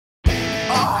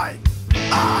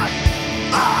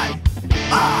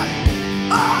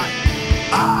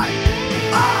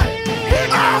He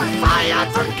got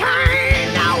fired from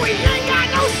Kane, now we ain't got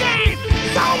no shame.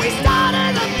 So we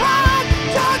started a pod,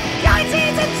 took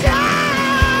Yates to town.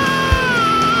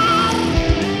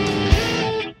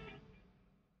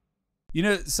 You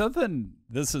know, something,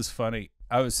 this is funny.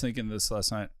 I was thinking this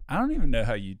last night. I don't even know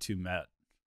how you two met.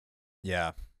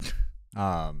 Yeah.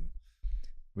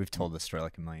 We've told this story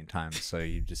like a million times, so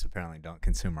you just apparently don't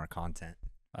consume our content.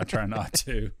 I try not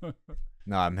to.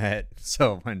 No, I met.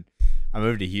 So when I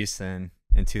moved to Houston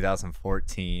in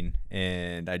 2014,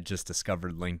 and I just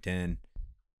discovered LinkedIn,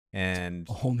 and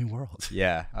A whole new world.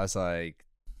 yeah, I was like,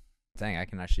 dang, I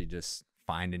can actually just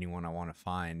find anyone I want to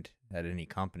find at any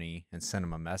company and send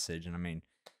them a message. And I mean,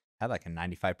 I had like a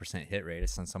 95% hit rate. I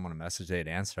sent someone a message, they'd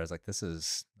answer. I was like, this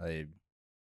is a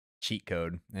cheat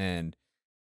code. And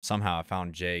somehow I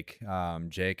found Jake.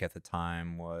 Jake at the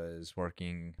time was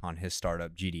working on his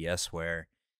startup GDSware.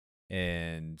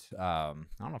 And I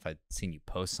don't know if I'd seen you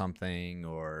post something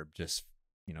or just,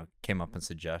 you know, came up with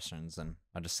suggestions. And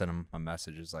I just sent him a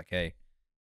message. It's like, hey,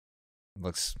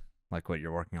 looks like what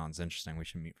you're working on is interesting. We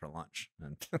should meet for lunch.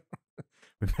 And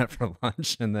we met for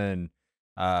lunch. And then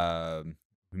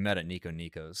we met at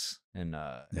Nico's in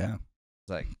Yeah.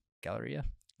 like Galleria.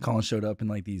 Collin showed up in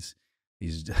like these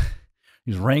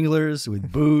Wranglers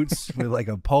with boots, with like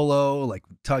a polo, like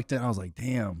tucked in. I was like,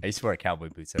 damn. I used to wear cowboy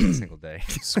boots every single day.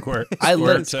 Square. I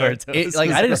love square it. toes. Like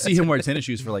I didn't see him wear tennis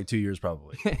shoes for like 2 years,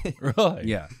 probably. Really?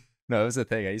 Yeah. No, it was a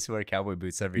thing. I used to wear cowboy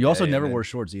boots every day. You also never and then- wore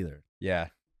shorts either. Yeah,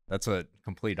 that's what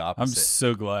complete opposite. I'm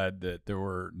so glad that there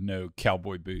were no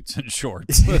cowboy boots and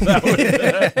shorts.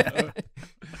 That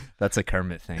That's a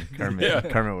Kermit thing. Kermit Yeah.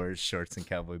 Kermit wears shorts and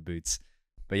cowboy boots.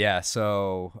 But yeah,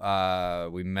 so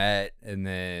we met, and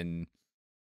then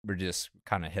we're just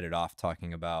kind of hit it off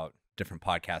talking about different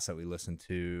podcasts that we listened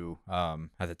to.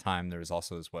 At the time, there was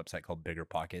also this website called Bigger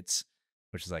Pockets,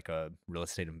 which is like a real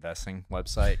estate investing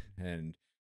website, and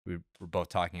we were both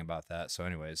talking about that. So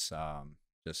anyways,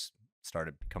 just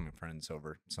started becoming friends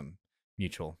over some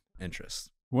mutual interests.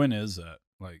 when is that?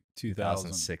 Like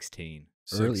 2016.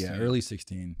 Early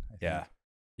 16. I think.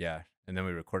 Yeah. And then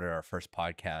we recorded our first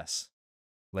podcast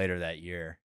later that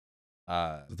year.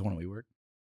 Is it the one we worked?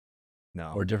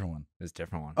 No, Or a different one? it was a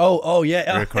different one. Oh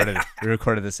yeah. We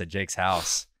recorded this at Jake's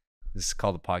house. This is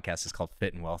called the podcast. It's called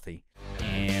Fit and Wealthy.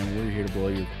 And we're here to blow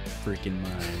your freaking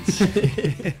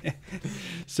minds.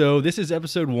 So this is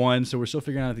episode 1. So we're still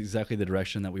figuring out exactly the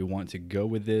direction that we want to go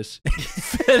with this.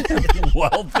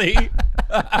 Wealthy.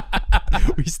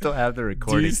 We still have the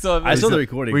recording. Do you still have I saw the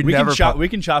recording. we We never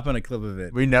can chop on a clip of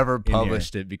it. We never here.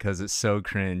 published it because it's so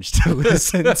cringe to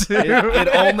listen to.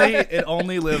 it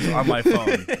only lives on my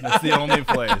phone. That's the only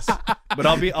place. But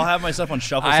I'll have myself on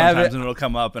shuffle I have sometimes, it- and it'll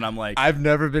come up, and I'm like, I've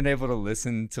never been able to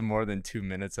listen to more than 2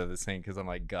 minutes of this thing because I'm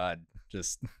like, God,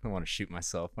 just I want to shoot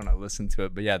myself when I listen to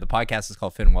it. But yeah, the podcast is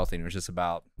called Fit and Wealthy, and it was just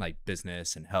about like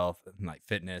business and health and like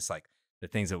fitness, like the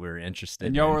things that we were interested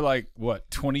And in. y'all were like, what,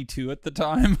 22 at the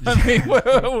time? I mean,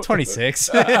 whoa.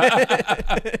 26.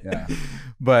 yeah.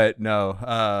 But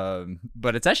no,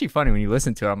 but it's actually funny when you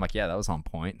listen to it. I'm like, yeah, that was on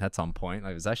point. That's on point.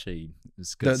 Like, it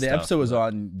was good. The stuff. episode was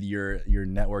on your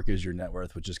network is your net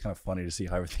worth, which is kind of funny to see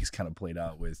how everything's kind of played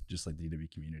out with just like the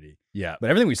DW community. Yeah. But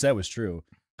everything we said was true.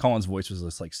 Colin's voice was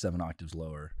just like 7 octaves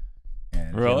lower, and he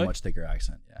had Really? a much thicker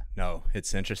accent. Yeah. No,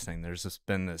 it's interesting. There's just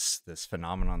been this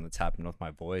phenomenon that's happened with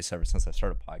my voice ever since I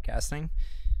started podcasting.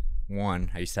 One,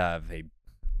 I used to have a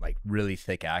like really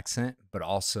thick accent, but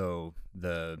also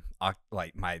the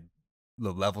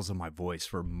levels of my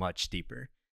voice were much deeper.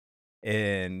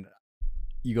 And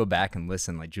you go back and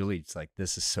listen, like Julie's like,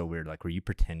 this is so weird. Like, were you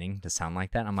pretending to sound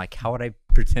like that? I'm like, how would I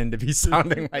pretend to be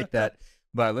sounding like that?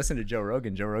 But I listened to Joe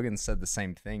Rogan. Joe Rogan said the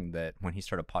same thing, that when he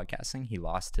started podcasting, he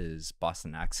lost his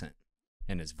Boston accent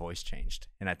and his voice changed.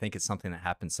 And I think it's something that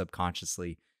happens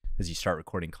subconsciously as you start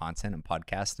recording content and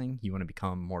podcasting. You want to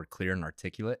become more clear and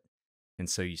articulate. And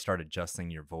so you start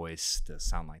adjusting your voice to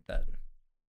sound like that.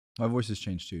 My voice has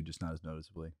changed too, just not as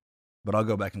noticeably. But I'll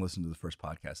go back and listen to the first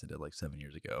podcast I did like 7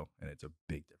 years ago, and it's a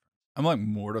big difference. I'm like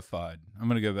mortified. I'm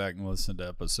going to go back and listen to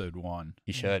episode 1.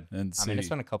 You should. And see. I mean, it's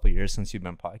been a couple of years since you've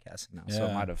been podcasting now, so it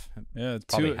Yeah. might have. Yeah,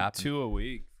 probably happened. two a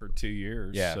week for 2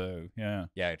 years. Yeah. So, yeah.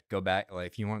 Yeah, go back. Like,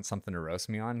 if you want something to roast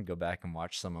me on, go back and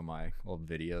watch some of my old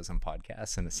videos and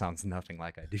podcasts, and it sounds nothing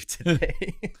like I do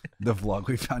today. The vlog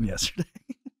we found yesterday.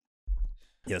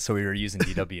 Yeah, so we were using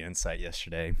DW Insight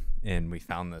yesterday, and we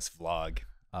found this vlog.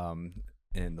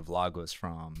 And the vlog was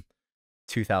from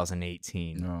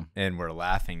 2018, No. and we're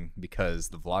laughing because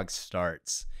the vlog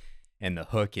starts, And the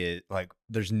hook is like,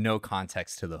 there's no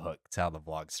context to the hook. It's how the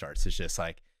vlog starts. It's just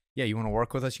like, yeah, you want to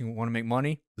work with us? You want to make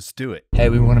money? Let's do it. Hey,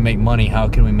 we want to make money. How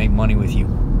can we make money with you?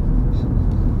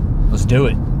 Let's do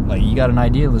it. Like, you got an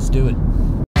idea? Let's do it.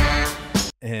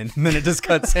 And then it just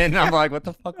cuts in. And I'm like, what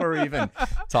the fuck were we even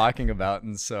talking about?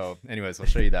 And so, anyways, I'll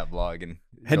show you that vlog. And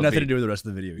Had nothing to do with the rest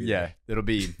of the video either. Yeah, it'll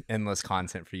be endless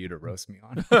content for you to roast me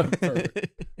on.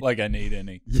 Perfect. Like I need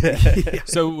any. Yeah.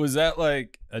 So was that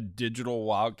like a digital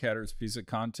Wildcatters piece of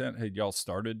content? Had y'all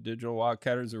started digital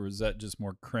Wildcatters, or was that just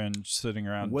more cringe sitting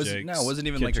around Jake's it wasn't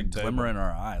even like a kitchen glimmer table? in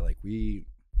our eye. Like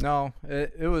No,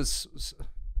 it was.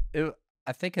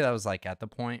 I think that was like at the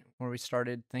point where we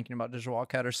started thinking about digital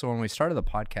Wildcatters. So when we started the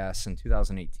podcast in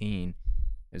 2018, it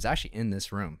was actually in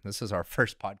this room. This is our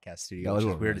first podcast studio, which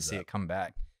is weird to see it come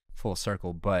back full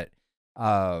circle. But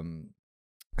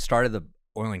started the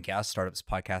oil and gas startups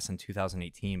podcast in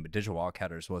 2018, but digital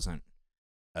Wildcatters wasn't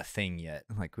a thing yet.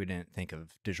 Like, we didn't think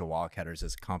of digital Wildcatters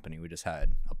as a company. We just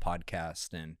had a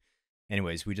podcast. And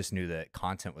anyways, we just knew that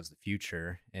content was the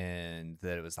future and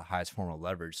that it was the highest form of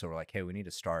leverage. So we're like, hey, we need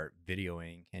to start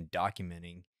videoing and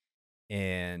documenting.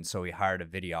 And so we hired a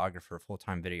videographer,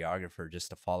 full-time videographer, just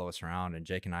to follow us around. And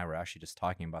Jake and I were actually just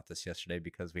talking about this yesterday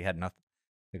because we had nothing.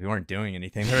 Like, we weren't doing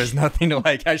anything. There was nothing to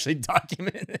like actually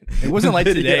document. it wasn't like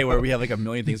today where we have like a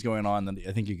million things going on that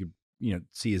I think you could,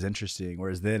 see as interesting.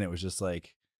 Whereas then it was just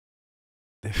like,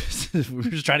 we were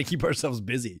just trying to keep ourselves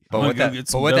busy. But with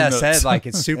that said, like,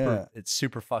 it's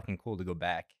super fucking cool to go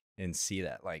back and see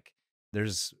that. Like,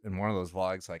 there's in one of those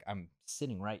vlogs, like, I'm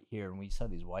sitting right here and we just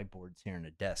have these whiteboards here in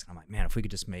a desk. I'm like, man, if we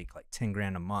could just make like 10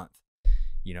 grand a month,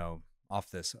 off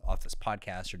this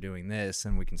podcast or doing this,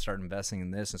 and we can start investing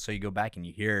in this. And so you go back and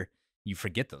you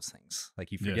forget those things.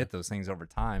 Like, you forget those things over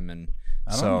time. And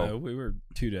I don't know. We were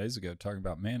 2 days ago talking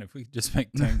about, man, if we could just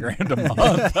make 10 grand a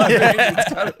month,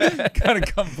 it's kind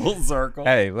of come full circle.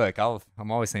 Hey, look, I'm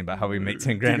always thinking about how we make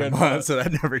 10 grand a month, so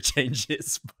that never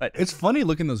changes. But it's funny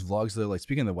looking those vlogs though. Like,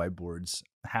 speaking of the whiteboards,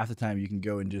 half the time you can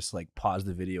go and just like pause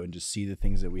the video and just see the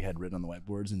things that we had written on the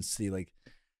whiteboards and see like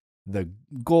the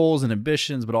goals and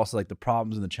ambitions, but also like the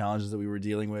problems and the challenges that we were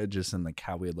dealing with, just and like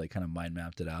how we had like kind of mind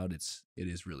mapped it out. It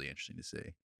is really interesting to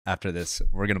see. After this,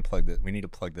 we're gonna plug this. We need to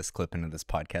plug this clip into this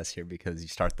podcast here, because you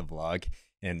start the vlog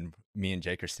and me and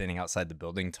Jake are standing outside the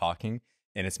building talking,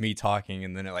 and it's me talking,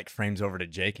 and then it like frames over to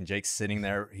Jake, and Jake's sitting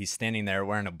there. He's standing there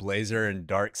wearing a blazer and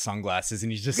dark sunglasses,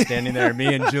 and he's just standing there. And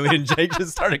me and Julie and Jake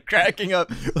just started cracking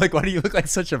up. Like, why do you look like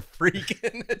such a freak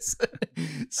in this?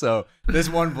 So this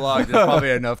one vlog, there's probably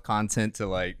enough content to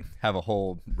like have a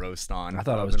whole roast on. I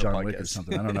thought I was John Wick or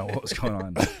something. I don't know what was going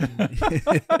on.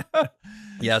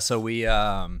 Yeah, so we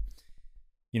at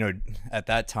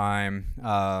that time,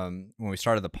 when we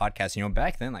started the podcast,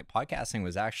 back then, like, podcasting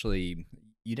was actually,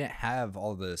 you didn't have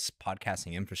all this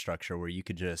podcasting infrastructure where you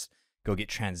could just go get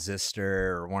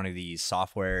Transistor or one of these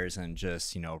softwares and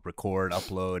just, record,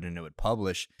 upload, and it would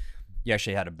publish. You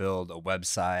actually had to build a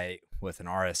website with an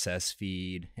RSS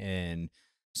feed. And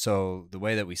so the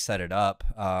way that we set it up,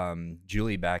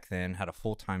 Julie back then had a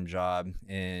full-time job,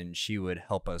 and she would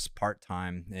help us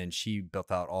part-time, and she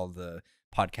built out all the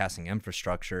podcasting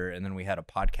infrastructure. And then we had a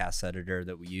podcast editor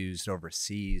that we used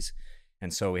overseas.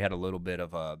 And so we had a little bit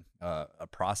of a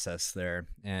process there.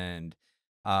 And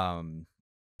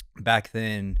back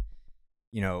then,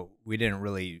 we didn't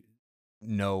really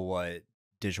know what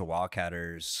digital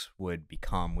Wildcatters would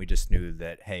become. We just knew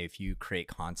that, hey, if you create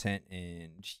content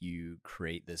and you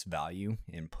create this value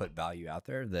and put value out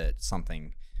there, that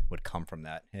something would come from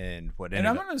that. And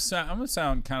I'm gonna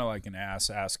sound kind of like an ass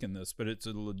asking this, but it's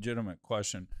a legitimate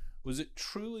question. Was it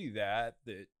truly that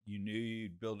you knew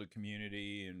you'd build a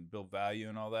community and build value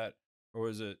and all that, or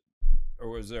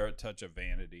was there a touch of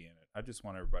vanity in it? I just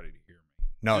want everybody to hear me.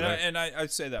 No, and I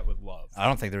say that with love. I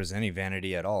don't think there was any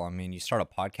vanity at all. I mean, you start a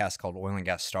podcast called Oil and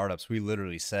Gas Startups. We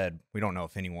literally said, we don't know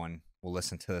if anyone will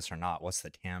listen to this or not. What's the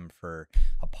TAM for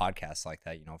a podcast like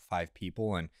that? 5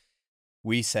 people. And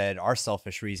we said our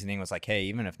selfish reasoning was like, hey,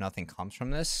 even if nothing comes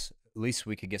from this, at least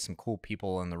we could get some cool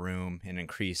people in the room and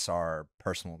increase our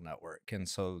personal network. And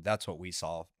so that's what we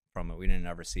saw from it. We didn't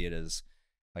ever see it as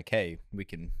like, hey, we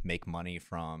can make money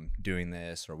from doing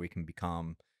this, or we can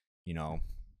become,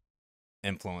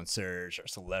 influencers or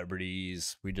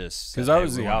celebrities. We just, because I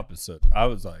was the opposite. I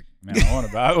was like, man, I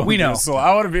want to. We know. So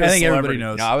I want to be. I think everybody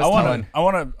knows. No, I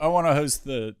want to host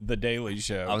the Daily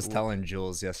Show. I was telling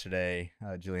Jules yesterday,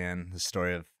 Julianne, the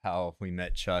story of how we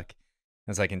met Chuck.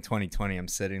 It was like in 2020. I'm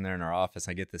sitting there in our office.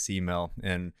 I get this email,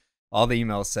 and all the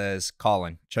email says,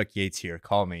 "Collin, Chuck Yates here.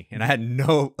 Call me." And I had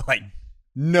no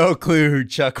no clue who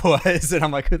Chuck was. And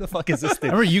I'm like, who the fuck is this I dude?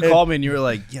 remember you called me and you were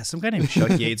like, yeah, some guy named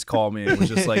Chuck Yates called me and was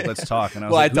just like, let's talk. And I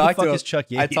was like, who the fuck is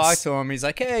Chuck Yates? I talked to him. He's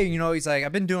like, hey, he's like,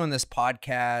 I've been doing this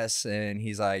podcast. And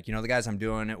he's like, the guys I'm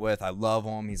doing it with, I love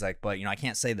them. He's like, but, I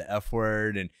can't say the F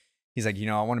word. And he's like,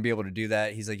 I want to be able to do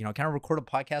that. He's like, can I record a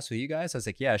podcast with you guys? I was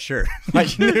like, yeah, sure.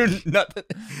 Like, knew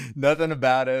nothing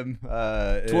about him.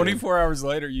 24 hours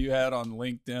later, you had on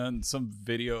LinkedIn some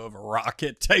video of a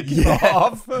rocket taking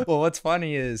off. Well, what's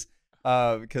funny is,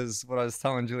 because what I was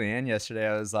telling Julianne yesterday,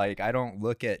 I was like, I don't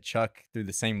look at Chuck through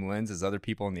the same lens as other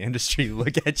people in the industry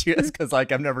look at you, because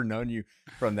like I've never known you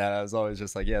from that. I was always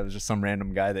just like, yeah, it was just some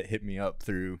random guy that hit me up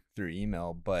through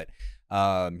email. But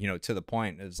to the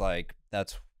point, it was like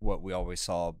that's what we always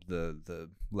saw the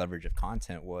leverage of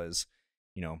content was,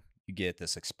 you get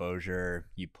this exposure,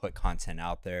 you put content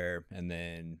out there, and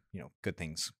then good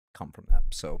things come from that.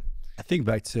 So I think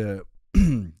back to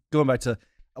going back to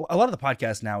a lot of the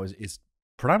podcast now is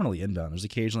predominantly inbound. There's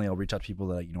occasionally I'll reach out to people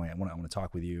that I want to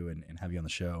talk with you and have you on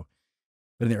the show.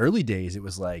 But in the early days, it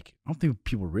was like, I don't think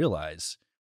people realize,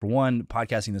 for one,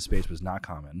 podcasting in this space was not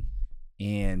common.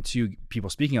 And two,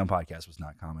 people speaking on podcasts was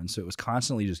not common. So it was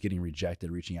constantly just getting rejected,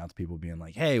 reaching out to people being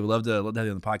like, hey, we'd love to have you on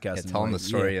the podcast. Yeah, and tell them like, the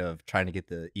story of trying to get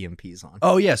the EMPs on.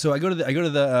 Oh yeah. So I go to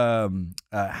the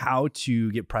how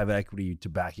to get private equity to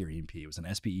back your EMP. It was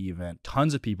an SPE event,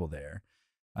 tons of people there.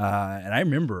 And I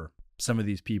remember some of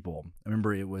these people. I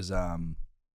remember it was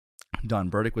Don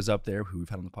Burdick was up there, who we've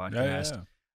had on the podcast.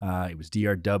 Yeah. It was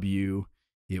DRW.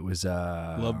 It was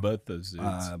Love both those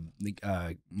dudes.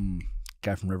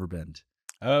 Guy from Riverbend.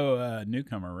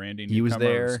 Newcomer Randy. He was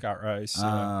there. Scott Rice.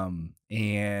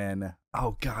 And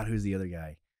oh god, who's the other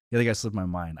guy? The other guy slipped my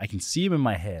mind. I can see him in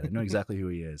my head. I know exactly who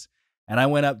he is. And I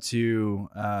went up to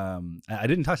I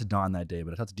didn't talk to Don that day,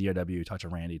 but I talked to DRW, talked to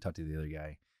Randy, talked to the other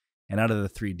guy. And out of the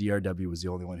three, DRW was the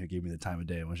only one who gave me the time of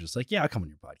day and was just like, yeah, I'll come on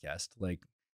your podcast. Like,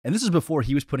 and this is before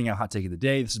he was putting out Hot Take of the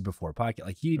Day. This is before a podcast.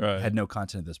 Like, he had no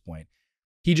content at this point.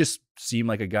 He just seemed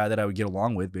like a guy that I would get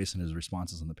along with based on his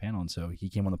responses on the panel. And so he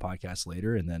came on the podcast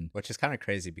later, and then. Which is kind of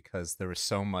crazy because there was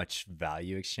so much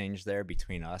value exchange there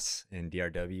between us and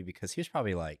DRW, because he was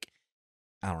probably like,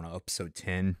 I don't know, episode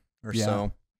 10 or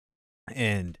so.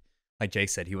 And like Jake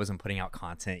said, he wasn't putting out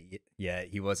content yet.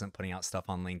 He wasn't putting out stuff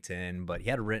on LinkedIn, but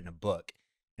he had written a book.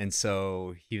 And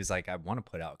so he was like, I want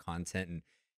to put out content. And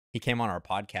he came on our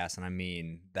podcast. And I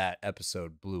mean, that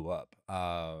episode blew up.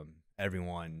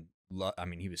 Everyone,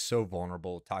 he was so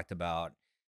vulnerable, talked about,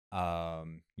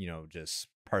 just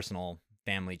personal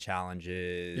family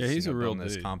challenges. Yeah, he's a real building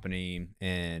this dude. company,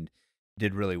 and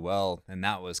did really well. And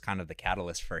that was kind of the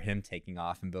catalyst for him taking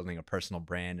off and building a personal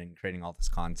brand and creating all this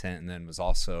content. And then was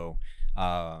also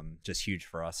just huge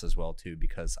for us as well too,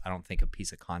 because I don't think a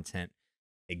piece of content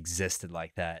existed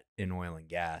like that in oil and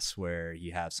gas, where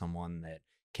you have someone that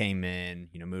came in,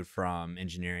 moved from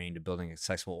engineering to building a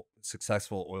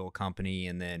successful oil company,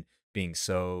 and then being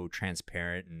so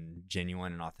transparent and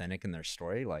genuine and authentic in their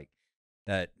story. Like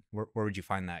that, where would you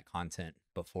find that content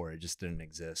before? It just didn't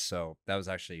exist. So that was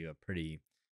actually a pretty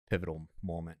pivotal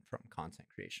moment from content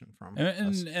creation from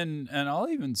us. And I'll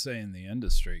even say in the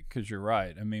industry, because you're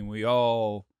right. I mean, we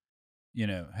all,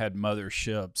 had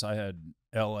motherships. I had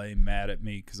LA mad at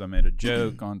me because I made a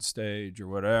joke on stage or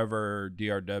whatever.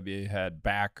 DRW had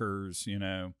backers,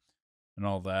 and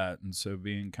all that. And so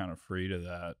being kind of free to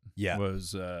that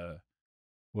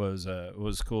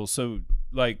was cool. So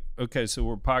like, okay, so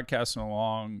we're podcasting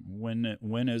along.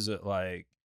 When is it like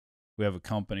we have a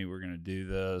company, we're going to do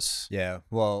this? Yeah.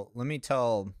 Well, let me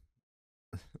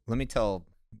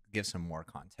give some more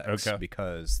context,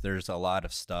 because there's a lot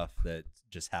of stuff that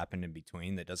just happened in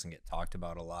between that doesn't get talked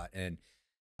about a lot. And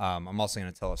I'm also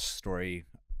going to tell a story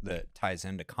that ties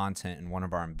into content and one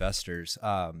of our investors.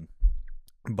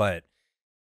 But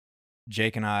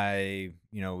Jake and I,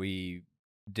 we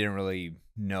didn't really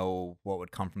know what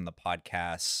would come from the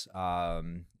podcast.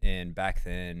 And back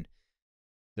then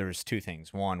there was two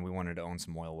things. One, we wanted to own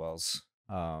some oil wells.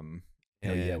 Hell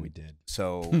yeah, we did.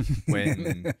 So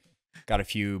when got a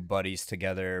few buddies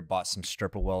together, bought some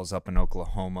stripper wells up in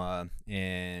Oklahoma.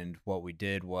 And what we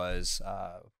did was,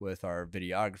 with our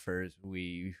videographers,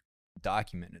 we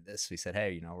documented this. We said,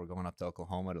 hey, we're going up to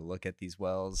Oklahoma to look at these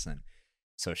wells. And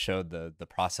so showed the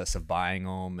process of buying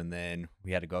them, and then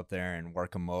we had to go up there and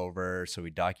work them over. So we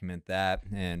document that.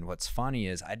 And what's funny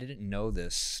is I didn't know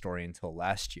this story until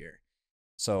last year.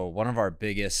 So one of our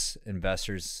biggest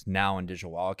investors now in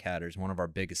Digital Wildcatters, one of our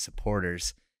biggest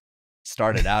supporters,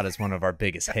 started out as one of our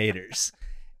biggest haters.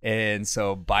 And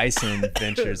so Bison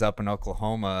Ventures up in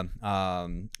Oklahoma,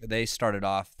 they started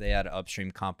off, they had an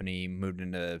upstream company, moved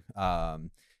into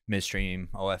midstream,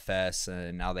 OFS,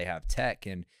 and now they have tech,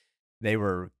 and they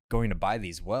were going to buy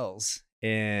these wells.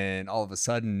 And all of a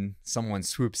sudden, someone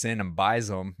swoops in and buys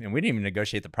them, and we didn't even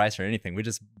negotiate the price or anything. We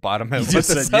just bought them. And just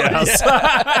said yes.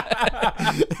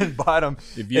 and bought them.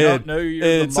 If you don't know,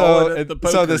 you're the mullet at the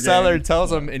poker so the seller game. tells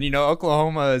them, and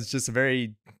Oklahoma is just a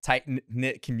very tight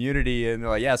knit community, and they're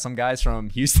like, yeah, some guys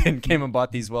from Houston came and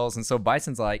bought these wells, and so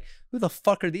Bison's like, who the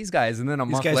fuck are these guys? And then a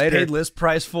month later, paid list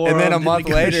price for and then a them, month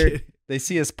didn't later, negotiate. they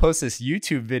see us post this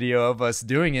YouTube video of us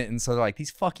doing it, and so they're like,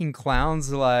 these fucking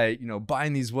clowns are like,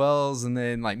 buying these wells and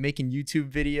then like making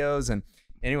YouTube videos. And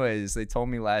anyways, they told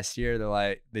me last year,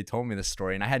 they told me this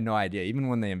story, and I had no idea. Even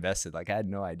when they invested, like I had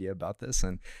no idea about this,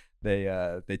 and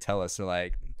they tell us, they're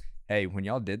like, hey, when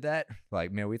y'all did that,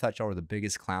 like, man, we thought y'all were the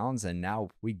biggest clowns, and now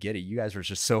we get it. You guys were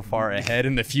just so far ahead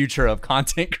in the future of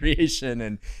content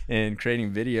creation and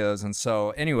creating videos. And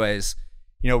so anyways,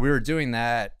 we were doing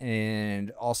that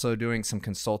and also doing some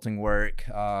consulting work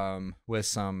with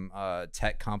some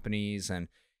tech companies, and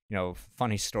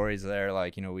funny stories there.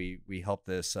 Like, we helped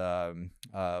this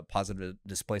positive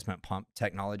displacement pump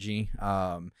technology.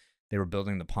 They were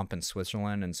building the pump in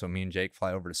Switzerland, and so me and Jake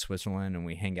fly over to Switzerland, and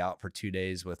we hang out for 2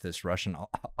 days with this Russian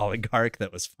oligarch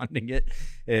that was funding it.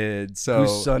 And so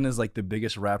whose son is like the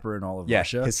biggest rapper in all of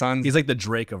Russia. His son's He's like the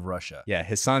Drake of Russia. Yeah,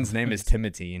 his son's name is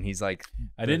Timothy, and he's like,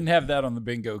 I didn't have that on the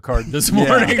bingo card this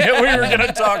morning that we were going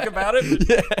to talk about it.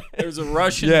 But there's a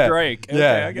Russian Drake.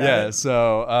 Okay, I got it.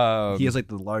 So he has like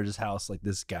the largest house. Like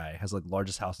this guy has like the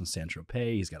largest house in San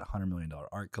Tropez. He's got $100 million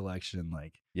art collection.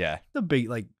 Like the big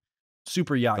like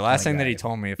super yacht. The last thing guy. that he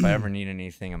told me, if I ever need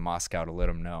anything in Moscow, to let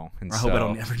him know. And I so hope I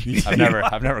don't ever need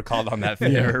I've never called on that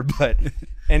favor. But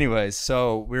anyways,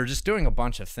 so we were just doing a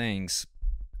bunch of things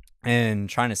and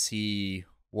trying to see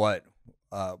what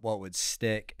would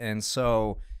stick. And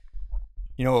so,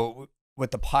 with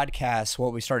the podcast,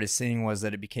 what we started seeing was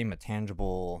that it became a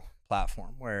tangible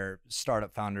platform where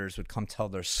startup founders would come tell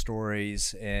their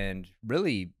stories and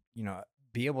really,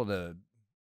 be able to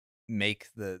make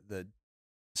the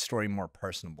story more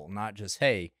personable, not just,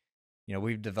 hey,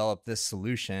 we've developed this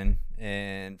solution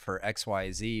and for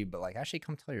XYZ, but like actually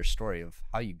come tell your story of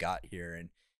how you got here and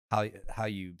how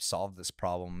you solved this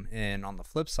problem. And on the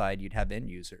flip side, you'd have end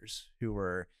users who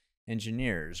were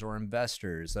engineers or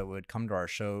investors that would come to our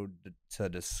show to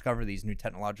discover these new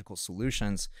technological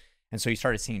solutions. And so you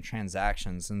started seeing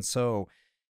transactions. And so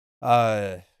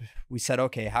we said,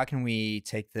 okay, how can we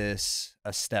take this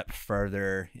a step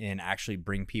further and actually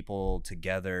bring people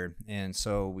together? And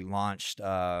so we launched,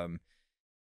 it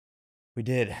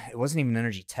wasn't even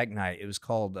Energy Tech Night. It was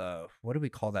called, what did we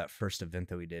call that first event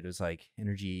that we did? It was like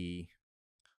Energy.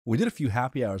 We did a few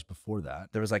happy hours before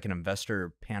that. There was like an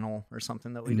investor panel or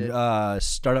something that we did.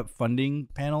 Startup funding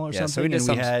panel or something.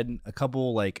 So we had a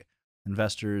couple like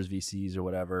investors, VCs or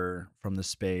whatever from the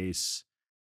space.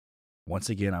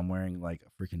 Once again, I'm wearing like a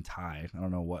freaking tie. I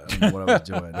don't know what I was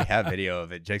doing. We have video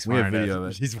of it. Jake's We have wearing video of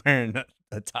it. He's wearing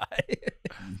a tie.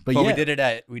 But But yeah.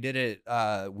 we did it.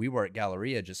 WeWork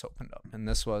Galleria just opened up, and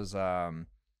this was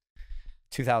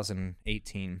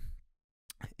 2018,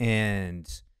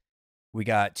 and we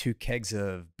got 2 kegs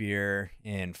of beer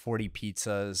and 40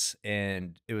 pizzas,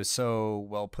 and it was so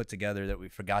well put together that we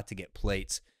forgot to get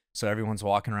plates. So everyone's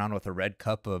walking around with a red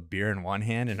cup of beer in one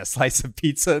hand and a slice of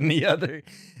pizza in the other.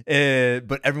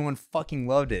 But everyone fucking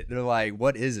loved it. They're like,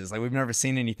 what is this? Like, we've never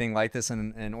seen anything like this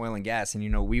in oil and gas. And,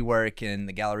 WeWork and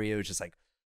the Galleria was just like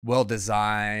well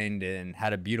designed and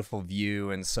had a beautiful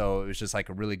view. And so it was just like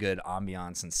a really good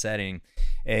ambiance and setting.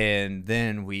 And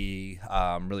then we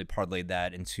really parlayed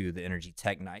that into the Energy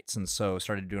Tech Nights. And so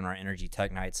started doing our Energy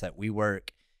Tech Nights at WeWork.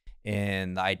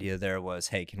 And the idea there was,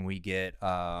 hey, can we get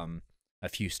a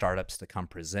few startups to come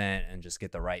present and just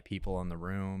get the right people in the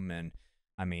room? And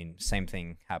I mean, same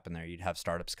thing happened there. You'd have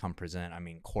startups come present. I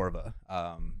mean, Corva,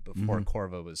 before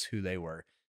Corva was who they were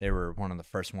one of the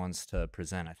first ones to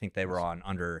present. I think they were on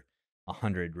under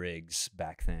 100 rigs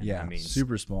back then. Yeah, I mean,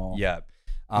 super small. Yeah.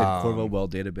 You had Corvo Well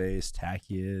Database,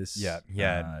 Tachius,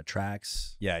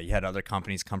 Trax. Yeah, you had other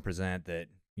companies come present that,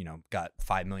 got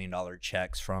 $5 million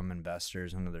checks from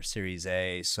investors under their Series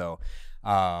A. So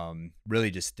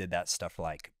really just did that stuff for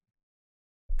like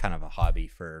kind of a hobby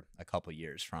for a couple of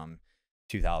years from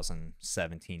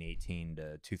 2017, 18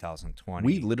 to 2020.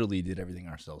 We literally did everything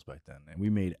ourselves back then, and we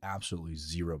made absolutely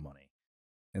zero money.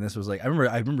 And this was like, I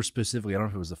remember specifically, I don't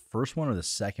know if it was the first one or the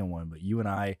second one, but you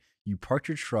parked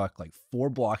your truck like 4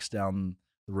 blocks down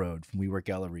the road from WeWork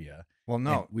Galleria. Well,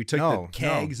 no, we took the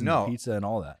kegs and the pizza and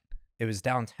all that. It was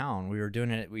downtown. We were doing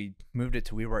it. We moved it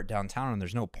to WeWork downtown, and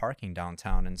there's no parking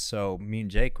downtown. And so me and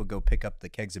Jake would go pick up the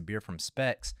kegs of beer from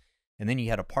Specs And then you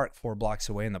had to park 4 blocks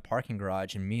away in the parking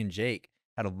garage, and me and Jake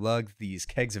had to lug these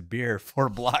kegs of beer 4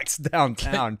 blocks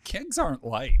downtown. Kegs aren't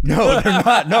light. No, they're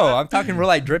not. No, I'm talking we're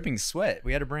like dripping sweat.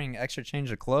 We had to bring extra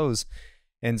change of clothes.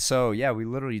 And so, yeah, we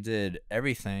literally did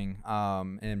everything.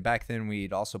 And back then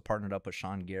we'd also partnered up with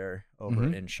Sean Gear over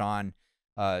and Sean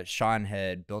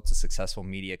had built a successful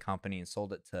media company and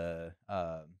sold it to,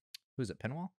 who is it?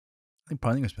 Pinwell?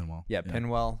 I think it's Pinwell. Yeah,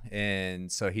 Pinwell.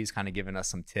 And so he's kind of given us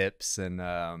some tips. And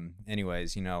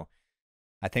anyways, you know,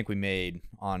 I think we made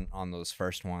on those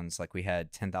first ones, like we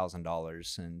had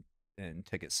 $10,000 in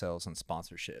ticket sales and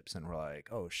sponsorships, and we're like,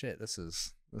 oh shit, this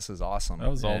is awesome. That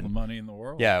was all the money in the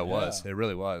world. Yeah, it was. It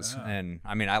really was. Yeah. And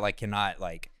I mean, I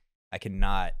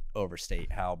cannot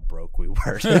overstate how broke we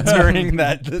were during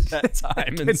that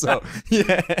time. And so,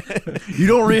 yeah, you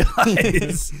don't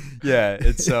realize. Yeah.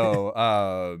 And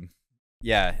so,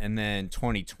 yeah. And then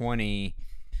 2020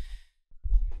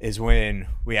 is when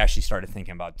we actually started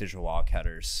thinking about Digital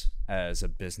Wildcatters as a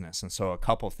business. And so a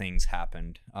couple things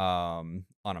happened on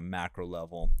a macro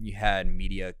level. You had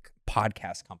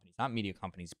podcast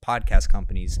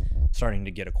companies starting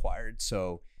to get acquired.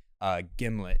 So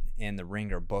Gimlet and The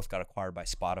Ringer both got acquired by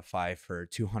Spotify for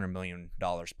 $200 million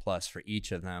plus for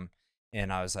each of them.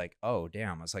 And I was like, oh,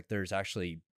 damn. I was like, there's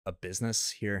actually a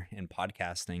business here in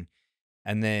podcasting.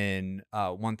 And then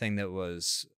one thing that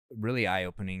was really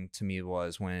eye-opening to me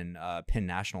was when Penn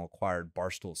National acquired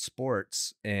Barstool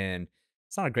Sports. And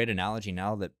it's not a great analogy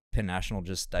now that Penn National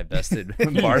just divested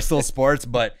Barstool Sports,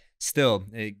 but still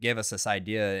it gave us this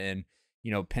idea. And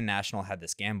you know, Penn National had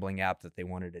this gambling app that they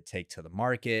wanted to take to the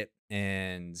market,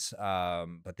 and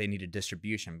but they needed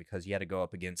distribution because you had to go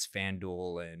up against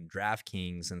FanDuel and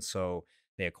DraftKings. And so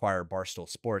they acquired Barstool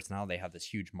Sports. Now they have this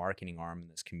huge marketing arm in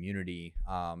this community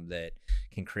that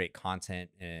can create content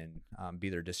and be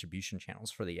their distribution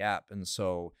channels for the app. And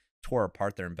so tore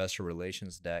apart their investor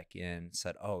relations deck and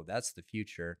said, oh, that's the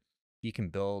future. You can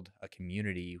build a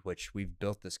community, which we've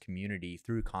built this community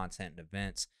through content and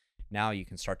events. Now you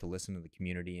can start to listen to the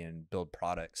community and build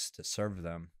products to serve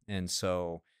them. And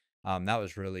so that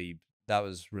was really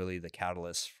the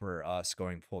catalyst for us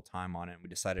going full time on it. We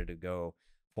decided to go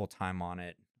full time on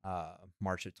it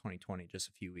March of 2020, just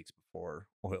a few weeks before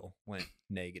oil went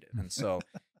negative. And so,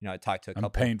 you know, I talked to a couple.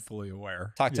 I'm painfully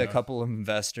aware. Talked to a couple of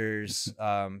investors,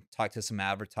 talked to some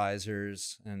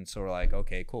advertisers, and so we're like,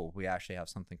 okay, cool. We actually have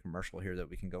something commercial here that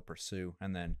we can go pursue.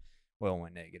 And then oil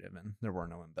went negative, and there were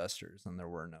no investors, and there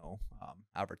were no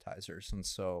advertisers. And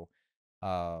so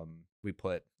we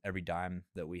put every dime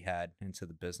that we had into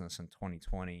the business in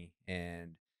 2020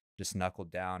 and just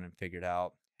knuckled down and figured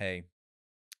out, hey,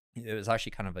 it was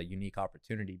actually kind of a unique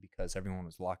opportunity because everyone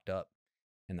was locked up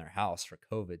in their house for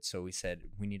COVID. So we said,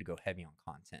 we need to go heavy on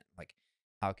content. Like,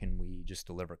 how can we just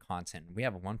deliver content? We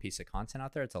have one piece of content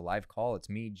out there. It's a live call. It's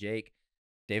me, Jake,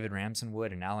 David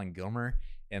Ramsonwood, and Alan Gilmer.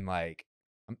 And like,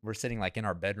 we're sitting like in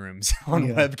our bedrooms on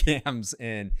webcams.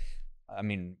 And I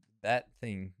mean, that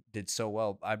thing did so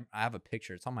well. I have a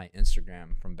picture. It's on my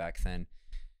Instagram from back then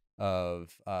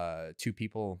of 2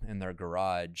 people in their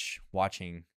garage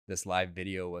watching this live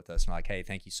video with us. And like, hey,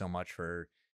 thank you so much for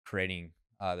creating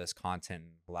this content,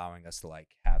 allowing us to like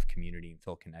have community and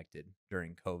feel connected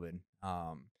during COVID.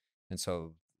 And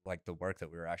so like the work that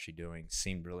we were actually doing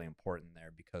seemed really important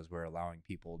there because we're allowing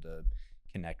people to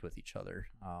connect with each other.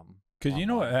 Because you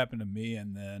know what happened to me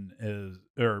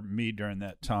me during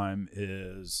that time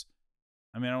is,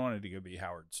 I mean, I wanted to go be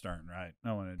Howard Stern, right?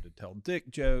 I wanted to tell dick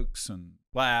jokes and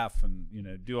laugh and, you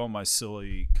know, do all my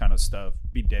silly kind of stuff,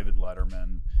 be David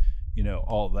Letterman, you know,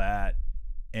 all that.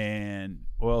 And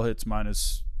oil hits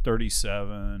minus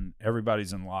 37.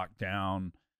 Everybody's in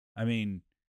lockdown. I mean,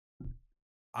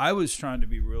 I was trying to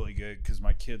be really good because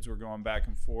my kids were going back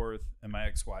and forth, and my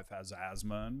ex-wife has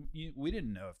asthma, and we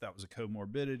didn't know if that was a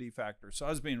comorbidity factor. So I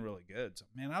was being really good. So,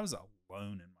 man, I was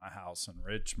alone in my house in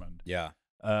Richmond. Yeah.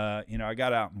 You know, I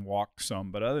got out and walked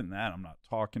some, but other than that, I'm not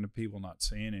talking to people, not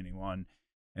seeing anyone.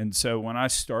 And so when I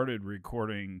started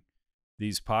recording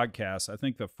these podcasts, I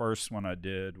think the first one I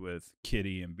did with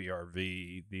Kitty and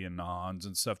BRV, the Anons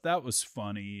and stuff, that was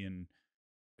funny. And,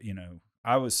 you know,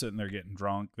 I was sitting there getting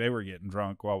drunk. They were getting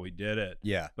drunk while we did it.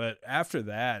 Yeah. But after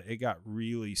that, it got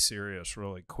really serious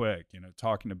really quick. You know,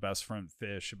 talking to best friend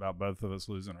Fish about both of us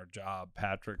losing our job,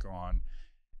 Patrick on.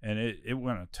 And it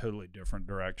went a totally different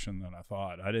direction than I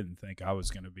thought. I didn't think I was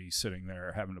going to be sitting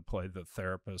there having to play the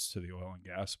therapist to the oil and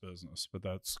gas business, but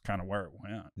that's kind of where it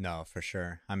went. No, for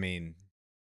sure. I mean,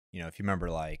 you know, if you remember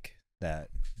like that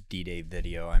D-Day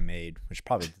video I made, which is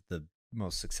probably the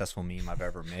most successful meme I've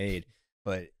ever made,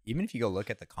 but even if you go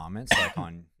look at the comments like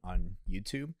on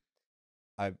YouTube,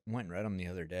 I went and read them the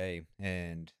other day,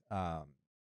 and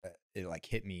it like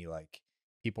hit me, like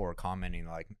people were commenting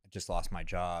like, just lost my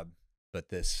job, but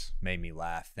this made me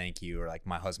laugh, thank you. Or like,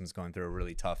 my husband's going through a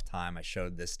really tough time, I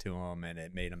showed this to him and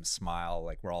it made him smile,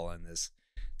 like we're all in this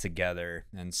together.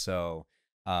 And so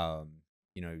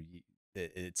you know,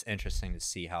 it's interesting to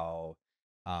see how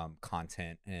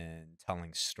content and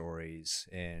telling stories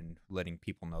and letting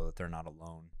people know that they're not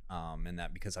alone in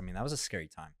that, because I mean, that was a scary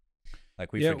time.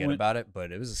 Like we forget about it,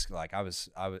 but it was just, like I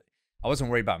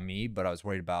wasn't worried about me, but I was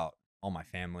worried about all my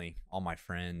family, all my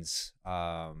friends,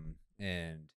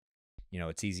 and you know,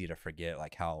 it's easy to forget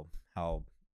like how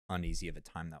uneasy of a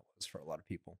time that was for a lot of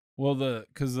people. Well,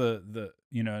 because the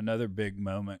you know, another big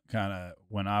moment kind of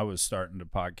when I was starting to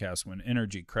podcast, when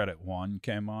Energy Credit One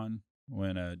came on,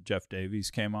 when Jeff Davies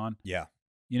came on. Yeah.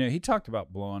 You know, he talked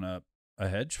about blowing up a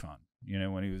hedge fund, you know,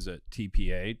 when he was at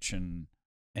TPH, and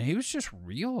he was just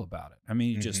real about it. I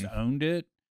mean, he just owned it.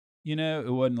 You know, it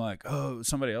wasn't like, oh, it was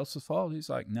somebody else's fault. He's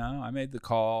like, no, I made the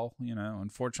call. You know,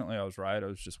 unfortunately, I was right. I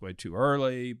was just way too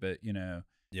early, but, you know,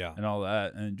 yeah, and all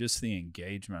that. And just the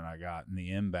engagement I got and the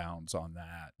inbounds on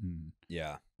that. And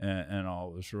yeah. And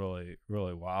all was really,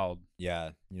 really wild.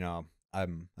 Yeah. You know,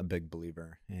 I'm a big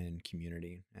believer in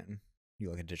community. And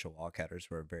you look at Digital Wildcatters,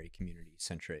 we're a very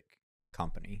community-centric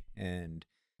company. And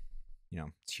you know,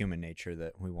 it's human nature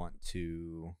that we want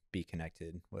to be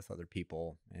connected with other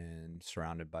people and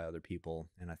surrounded by other people.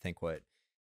 And I think what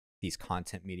these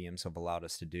content mediums have allowed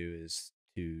us to do is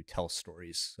to tell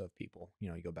stories of people. You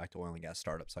know, you go back to oil and gas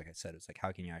startups, like I said, it's like,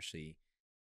 how can you actually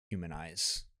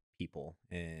humanize people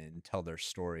and tell their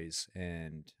stories?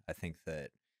 And I think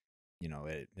that, you know,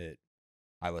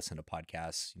 I listen to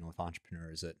podcasts, you know, with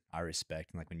entrepreneurs that I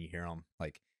respect. And like when you hear them,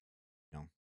 like, you know,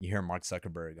 you hear Mark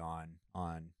Zuckerberg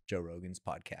on Joe Rogan's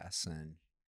podcast, and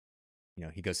you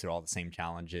know, he goes through all the same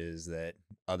challenges that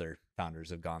other founders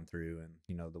have gone through, and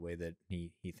you know, the way that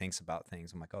he thinks about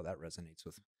things, I'm like, oh, that resonates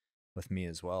with me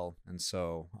as well. And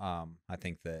so I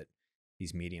think that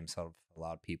these mediums have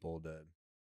allowed people to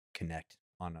connect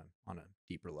on a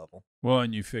deeper level. Well,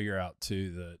 and you figure out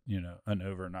too that, you know, an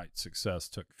overnight success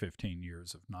took 15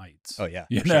 years of nights. Oh yeah,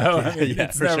 you know, sure. I mean, yeah,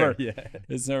 it's for never, sure. Yeah,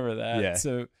 it's never that. Yeah.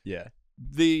 So yeah.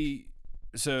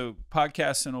 So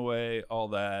podcasts in a way, all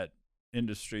that,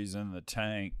 industries in the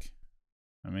tank.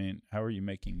 I mean, how are you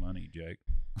making money, Jake?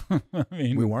 I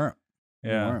mean, We weren't.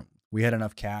 Yeah. We weren't. We had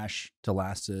enough cash to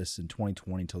last us in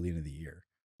 2020 till the end of the year.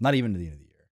 Not even to the end of the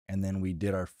year. And then we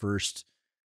did our first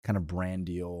kind of brand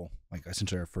deal, like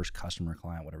essentially our first customer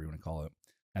client, whatever you want to call it,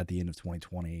 at the end of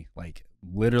 2020, like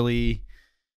literally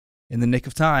in the nick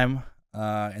of time.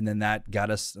 And then that got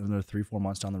us another 3-4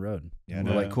 months down the road. Yeah, And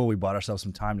we're like, cool. We bought ourselves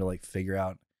some time to like figure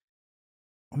out.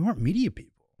 We weren't media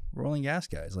people. We're oil and gas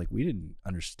guys. Like we didn't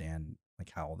understand like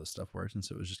how all this stuff works, and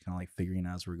so it was just kind of like figuring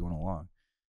out as we were going along.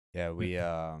 Yeah, we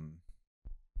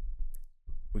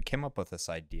came up with this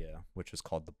idea, which was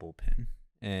called the bullpen,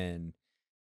 and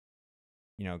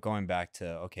you know, going back to,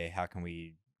 okay, how can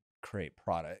we create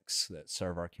products that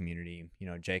serve our community? You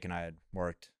know, Jake and I had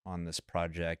worked on this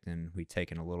project, and we'd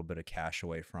taken a little bit of cash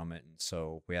away from it, and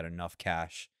so we had enough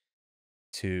cash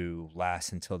to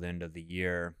last until the end of the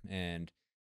year. And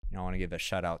you know, I want to give a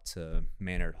shout out to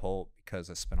Maynard Holt, because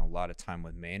I spent a lot of time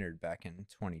with Maynard back in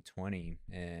 2020,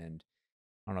 and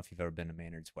I don't know if you've ever been to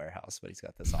Maynard's warehouse, but he's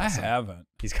got this awesome. I haven't.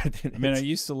 He's got. I mean, I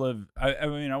used to live. I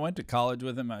mean, I went to college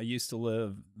with him. I used to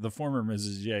live. The former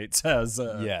Mrs. Yates has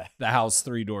the house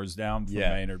 3 doors down from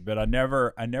Maynard, but I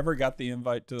never got the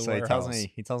invite to the warehouse.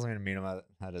 He tells me to meet him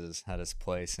at his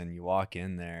place, and you walk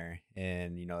in there,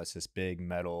 and you know, it's this big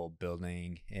metal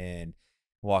building, and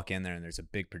walk in there, and there's a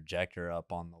big projector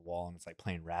up on the wall, and it's like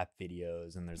playing rap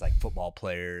videos, and there's like football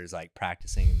players like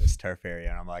practicing in this turf area,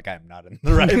 and I'm like, I'm not in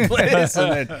the right place.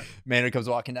 And then Maynard comes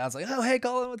walking down, it's like, oh, hey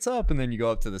Collin, what's up? And then you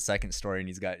go up to the second story, and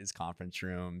he's got his conference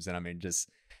rooms, and I mean, just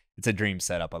it's a dream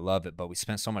setup. I love it. But we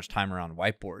spent so much time around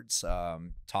whiteboards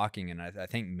talking, and I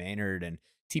think Maynard and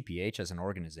TPH as an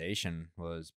organization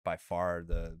was by far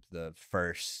the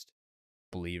first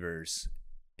believers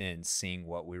in seeing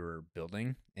what we were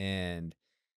building. And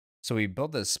so we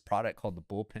built this product called the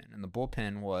Bullpen, and the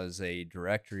Bullpen was a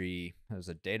directory, it was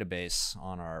a database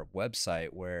on our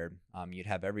website where you'd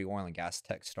have every oil and gas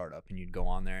tech startup, and you'd go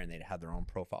on there and they'd have their own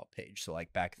profile page. So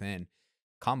like back then,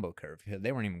 Combo Curve,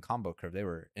 they weren't even Combo Curve, they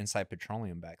were Inside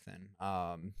Petroleum back then.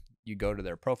 You go to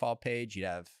their profile page, you'd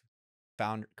have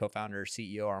co-founder,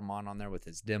 CEO Armand on there with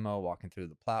his demo, walking through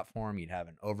the platform. You'd have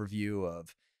an overview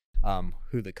of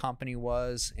who the company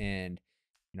was. And,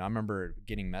 you know, I remember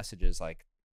getting messages like,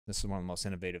 this is one of the most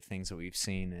innovative things that we've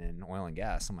seen in oil and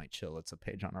gas. I'm like, chill, it's a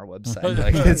page on our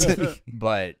website.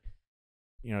 But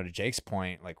to Jake's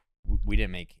point, like we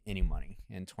didn't make any money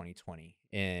in 2020,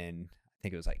 and I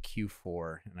think it was like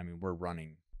Q4, and I mean we're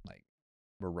running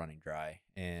dry,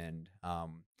 and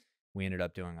we ended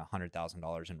up doing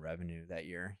 $100,000 in revenue that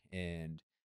year, and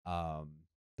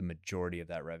the majority of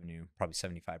that revenue, probably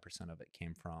 75% of it,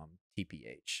 came from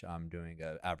TPH doing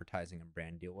a advertising and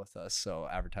brand deal with us. So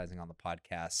advertising on the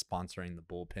podcast, sponsoring the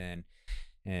bullpen.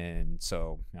 And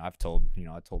so I told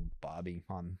Bobby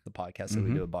on the podcast that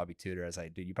we do with Bobby Tudor, as I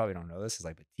do, you probably don't know this, is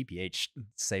like, but TPH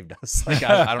saved us. Like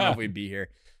I don't know if we'd be here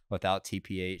without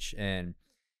TPH. And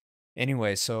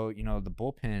anyway, so the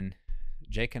bullpen,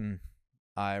 Jake and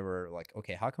I were like,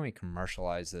 okay, how can we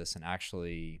commercialize this and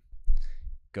actually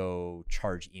go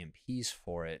charge EMPs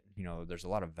for it? There's a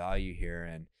lot of value here.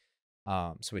 And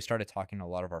so we started talking to a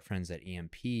lot of our friends at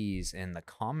EMPs, and the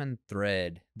common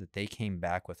thread that they came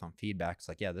back with on feedback is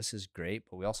like, yeah, this is great,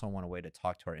 but we also want a way to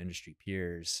talk to our industry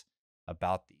peers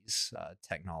about these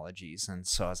technologies. And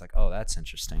so I was like, oh, that's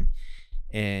interesting.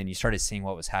 And you started seeing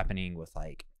what was happening with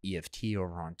like EFT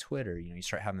over on Twitter. You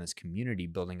start having this community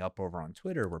building up over on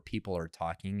Twitter where people are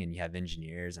talking, and you have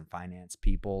engineers and finance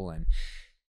people, and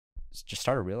just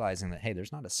started realizing that, hey,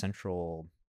 there's not a central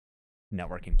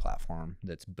networking platform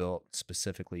that's built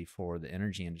specifically for the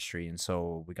energy industry. And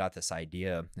so we got this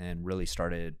idea and really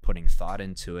started putting thought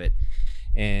into it,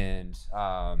 and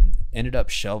ended up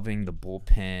shelving the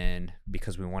bullpen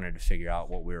because we wanted to figure out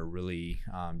what we were really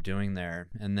doing there.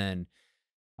 And then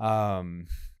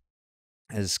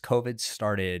as COVID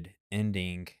started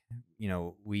ending,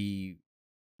 we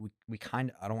kind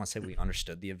of, I don't want to say we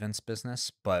understood the events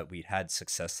business, but we had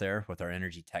success there with our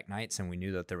energy tech nights, and we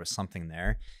knew that there was something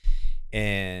there.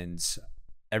 And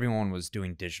everyone was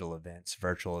doing digital events,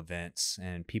 virtual events,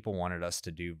 and people wanted us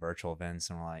to do virtual events,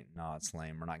 and we're like, no, it's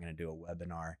lame. We're not going to do a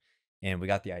webinar. And we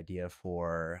got the idea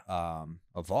for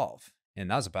Evolve. And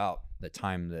that was about the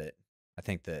time that I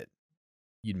think that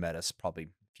you'd met us, probably a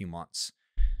few months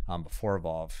before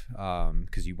Evolve,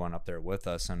 because you went up there with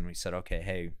us, and we said, okay,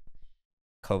 hey,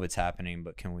 COVID's happening,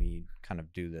 but can we kind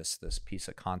of do this piece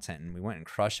of content? And we went and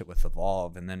crushed it with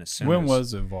Evolve. And then as soon when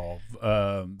was Evolve?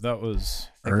 That was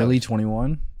early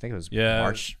 21. I think it was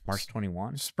March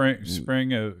 21.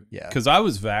 Spring of, yeah. Because I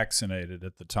was vaccinated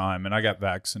at the time, and I got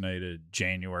vaccinated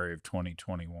January of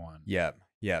 2021. Yeah.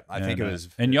 I think it was.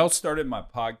 And y'all started my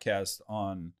podcast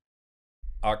on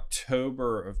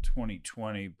October of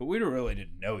 2020, but we really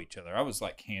didn't know each other. I was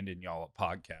like handing y'all a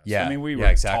podcast. Yeah, I mean, we were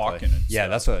exactly. talking. And yeah, stuff,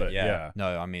 that's what. but Yeah.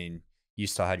 No, I mean, you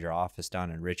still had your office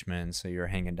down in Richmond, so you were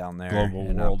hanging down there. Global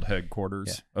and, World headquarters.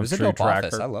 Yeah. It Of was a True dope Tracker.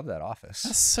 office. I love that office.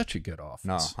 That's such a good office.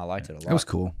 No, I liked it a lot. It was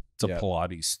cool. It's a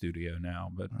Pilates studio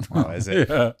now, but Oh, is it?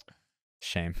 Yeah.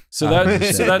 Shame. So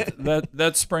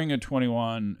that spring of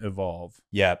 21 Evolve.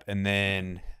 Yep. And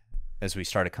then as we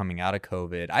started coming out of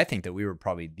COVID, I think that we were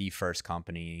probably the first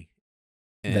company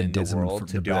in the world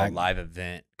to do a live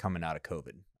event coming out of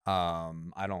COVID.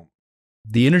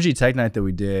 The energy tech night that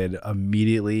we did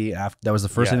immediately after, that was the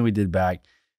first thing that we did back,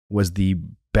 was the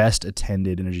best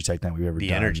attended energy tech night we've ever done.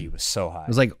 The energy was so high. It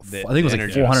was like, I think it was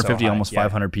like 450, almost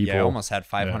 500 people. Yeah, almost had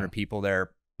 500 people there,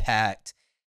 packed.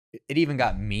 It even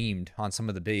got memed on some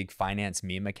of the big finance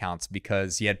meme accounts,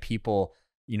 because you had people,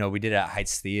 we did it at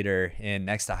Heights Theater, and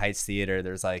next to Heights Theater,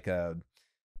 there's like a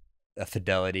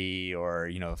Fidelity or,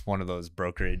 one of those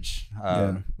brokerage,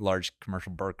 large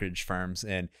commercial brokerage firms.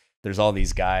 And there's all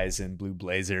these guys in blue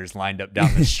blazers lined up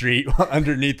down the street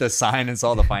underneath the sign, and so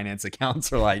all the finance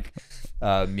accounts are like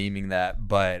memeing that.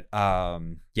 But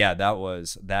that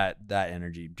was that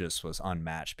energy just was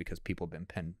unmatched, because people have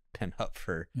been pinned up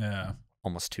for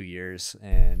almost 2 years,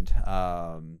 and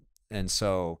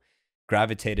so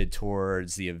gravitated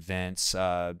towards the events.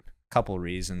 Couple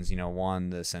reasons. One,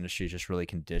 this industry is just really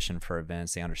conditioned for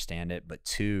events. They understand it. But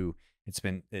two,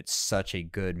 it's such a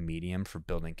good medium for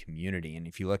building community. And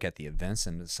if you look at the events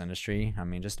in this industry, I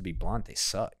mean, just to be blunt, they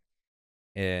suck.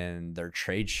 And they're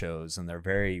trade shows, and they're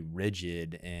very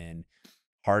rigid and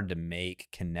hard to make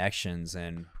connections.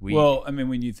 And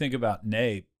when you think about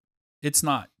NAPE, it's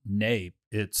not NAPE.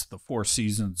 It's the Four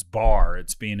Seasons Bar.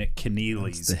 It's being at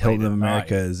Keneally's. It's the Hilton of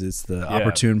Americas. It's the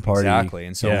Opportune Party. Exactly.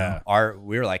 And so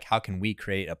we were like, how can we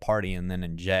create a party and then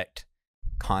inject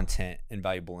content and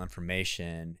valuable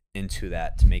information into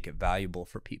that to make it valuable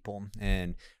for people,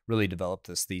 and really develop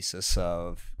this thesis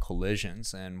of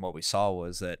collisions. And what we saw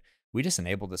was that we just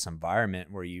enabled this environment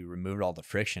where you removed all the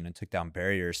friction and took down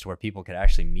barriers to where people could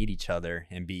actually meet each other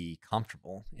and be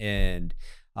comfortable. And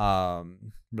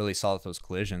really saw that those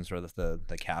collisions were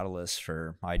the catalyst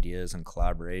for ideas and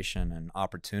collaboration and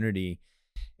opportunity.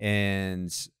 And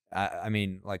I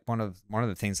mean, like one of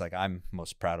the things like I'm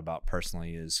most proud about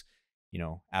personally is you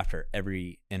know, after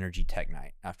every energy tech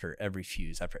night, after every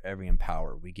fuse, after every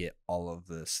empower, we get all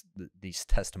of these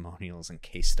testimonials and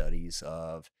case studies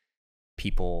of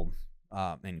people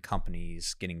and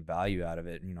companies getting value out of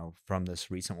it. You know, from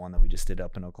this recent one that we just did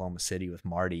up in Oklahoma City with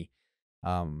Marty.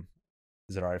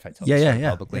 Is it all right if I tell this story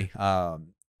publicly? Yeah.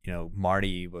 You know,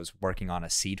 Marty was working on a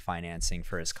seed financing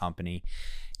for his company,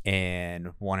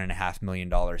 and $1.5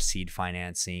 million seed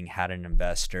financing, had an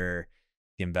investor.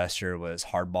 The investor was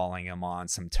hardballing him on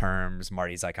some terms.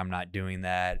 Marty's like, I'm not doing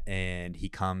that. And he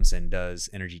comes and does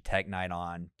Energy Tech Night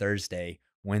on Thursday,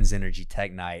 wins Energy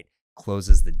Tech Night,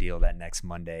 closes the deal that next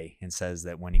Monday, and says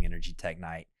that winning Energy Tech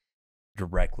Night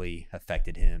directly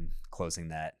affected him closing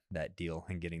that deal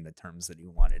and getting the terms that he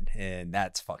wanted. And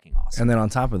that's fucking awesome. And then on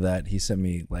top of that, he sent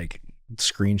me like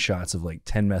screenshots of like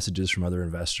 10 messages from other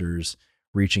investors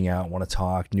reaching out, want to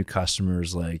talk, new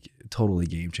customers, like totally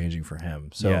game changing for him.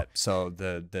 So yeah, so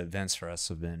the events for us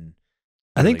have been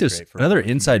I think there's another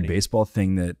inside baseball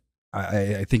thing that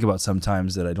I think about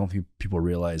sometimes that I don't think people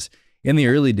realize. In the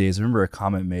early days, I remember a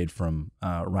comment made from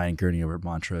Ryan Gurney over at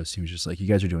Montrose. He was just like, you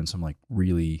guys are doing some like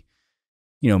really,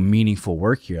 you know, meaningful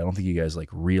work here. I don't think you guys like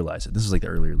realize it. This is like the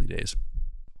early days.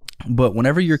 But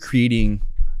whenever you're creating,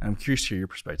 I'm curious to hear your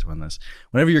perspective on this.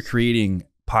 Whenever you're creating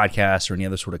podcasts or any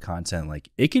other sort of content, like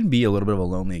it can be a little bit of a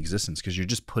lonely existence because you're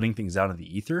just putting things out in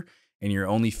the ether and your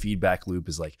only feedback loop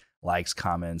is like likes,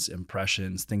 comments,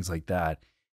 impressions, things like that.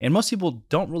 And most people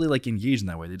don't really like engage in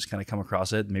that way. They just kind of come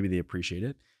across it. Maybe they appreciate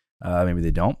it. Maybe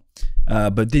they don't.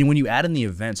 But then when you add in the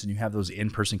events and you have those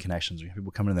in-person connections, when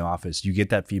people come into the office, you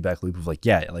get that feedback loop of like,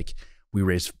 yeah, like we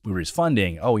raised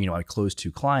funding. Oh, you know, I closed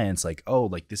 2 clients. Like, oh,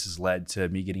 like this has led to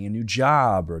me getting a new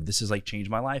job, or this has like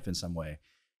changed my life in some way.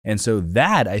 And so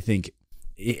that, I think,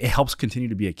 it helps continue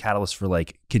to be a catalyst for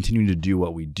like continuing to do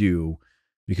what we do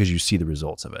because you see the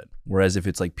results of it. Whereas if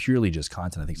it's like purely just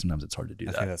content, I think sometimes it's hard to do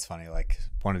that. I think that's funny. Like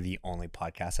one of the only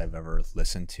podcasts I've ever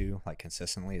listened to like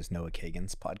consistently is Noah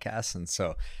Kagan's podcast. And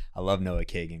so I love Noah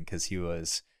Kagan because he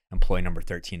was employee number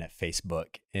 13 at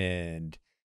Facebook. And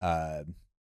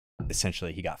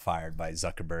essentially he got fired by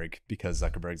Zuckerberg because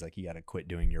Zuckerberg's like, you got to quit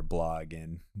doing your blog.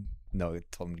 And Noah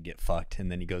told him to get fucked.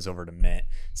 And then he goes over to Mint.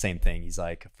 Same thing. He's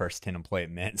like, first 10 employee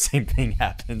at Mint. Same thing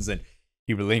happens. And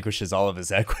he relinquishes all of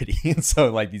his equity. And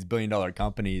so like these billion-dollar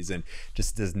companies and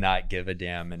just does not give a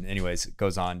damn. And anyways,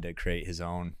 goes on to create his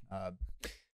own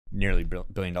nearly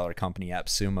billion-dollar company,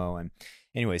 AppSumo. And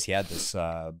anyways, he had this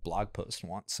blog post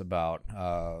once about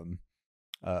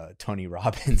Tony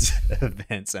Robbins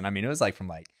events. And I mean, it was like from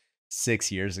like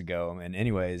 6 years ago. And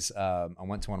anyways, I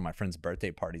went to one of my friend's birthday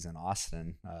parties in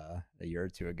Austin a year or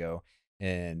two ago.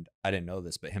 And I didn't know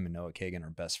this, but him and Noah Kagan are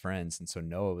best friends. And so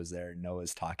Noah was there.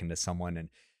 Noah's talking to someone, and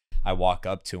I walk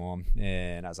up to him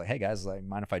and I was like, hey guys, like,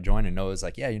 mind if I join? And Noah's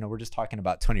like, yeah, you know, we're just talking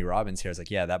about Tony Robbins here. I was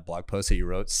like, yeah, that blog post that you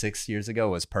wrote 6 years ago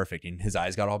was perfect. And his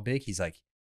eyes got all big. He's like,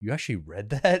 you actually read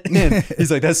that? And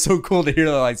he's like, that's so cool to hear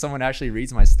that like someone actually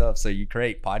reads my stuff. So you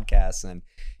create podcasts, and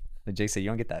Jake said you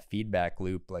don't get that feedback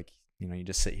loop. Like, you know, you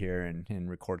just sit here and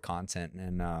record content,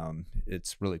 and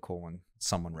it's really cool when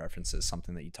someone references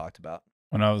something that you talked about.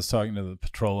 When I was talking to the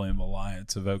Petroleum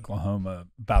Alliance of Oklahoma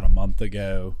about a month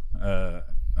ago,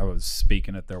 I was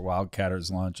speaking at their Wildcatters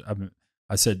lunch.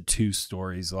 I said 2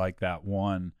 stories like that.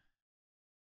 One,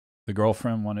 the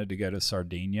girlfriend wanted to go to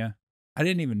Sardinia. I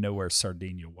didn't even know where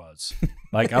Sardinia was.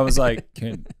 Like, I was like,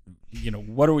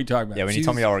 what are we talking about? Yeah, when you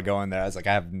told me y'all were going there, I was like,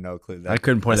 I have no clue. I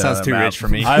couldn't point that sounds too rich for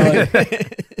me.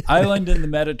 Island in the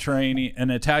Mediterranean, an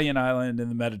Italian island in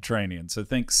the Mediterranean. So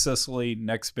think Sicily,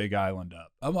 next big island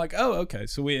up. I'm like, oh, okay.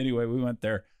 So we went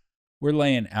there. We're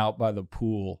laying out by the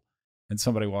pool, and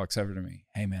somebody walks over to me.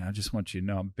 Hey man, I just want you to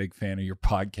know I'm a big fan of your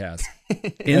podcast.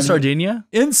 In Sardinia?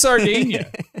 In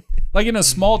Sardinia. Like in a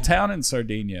small town in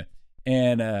Sardinia.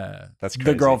 And that's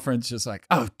crazy. The girlfriend's just like,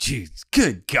 oh geez,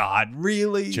 good God,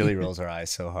 really? Julie rolls her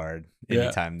eyes so hard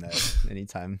anytime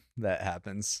that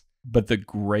happens. But the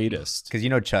greatest, because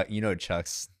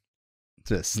Chuck's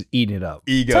just eating it up,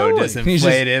 ego just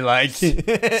inflated, like.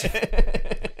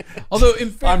 Although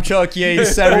I'm Chuck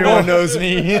Yates, everyone knows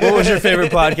me. What was your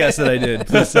favorite podcast that I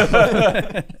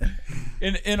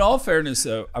did? In all fairness,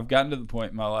 though, I've gotten to the point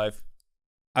in my life,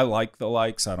 I like the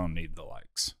likes. I don't need the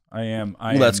likes.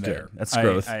 That's there. Good. That's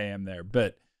growth. I am there.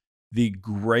 But the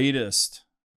greatest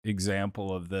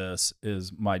example of this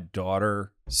is my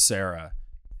daughter, Sarah,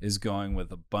 is going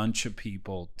with a bunch of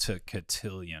people to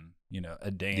cotillion, a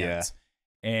dance.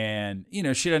 Yeah. And,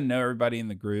 she doesn't know everybody in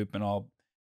the group and all.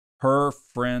 Her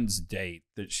friend's date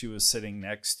that she was sitting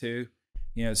next to,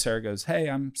 Sarah goes, hey,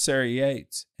 I'm Sarah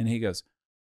Yates. And he goes,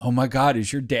 oh my God,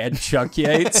 is your dad Chuck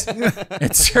Yates?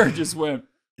 And Sarah just went,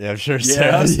 Yeah, I'm sure.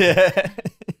 Yeah. So. Yeah.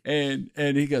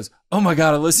 And he goes, "Oh my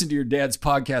God, I listened to your dad's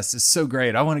podcast. It's so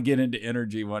great. I want to get into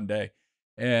energy one day."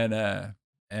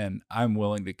 And I'm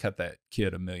willing to cut that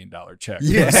kid $1 million check.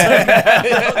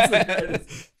 Yeah.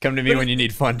 Come to me when you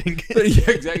need funding. But yeah,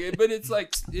 exactly. But it's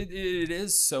like it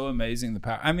is so amazing the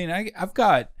power. I mean,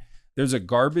 there's a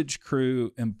garbage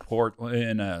crew in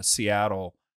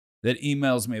Seattle that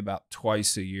emails me about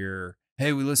twice a year.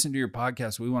 Hey, we listened to your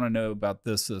podcast. We want to know about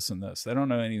this, this, and this. They don't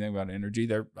know anything about energy.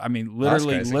 They're, I mean,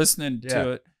 literally listening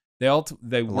to it.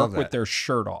 They work with their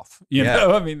shirt off. You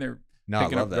know, I mean, they're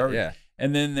picking up garbage. Yeah.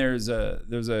 And then there's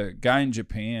a guy in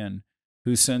Japan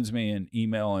who sends me an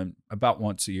email and about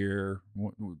once a year,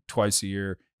 twice a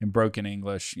year in broken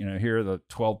English. You know, here are the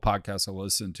 12 podcasts I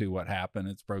listened to. What happened?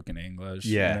 It's broken English.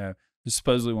 Yeah. You know,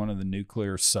 supposedly one of the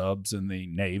nuclear subs in the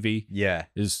Navy. Yeah.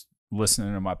 Is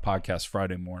listening to my podcast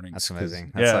Friday mornings. That's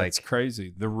amazing. That's it's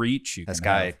crazy. The reach you can have. This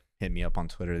guy hit me up on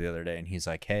Twitter the other day, and he's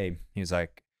like, "Hey," he's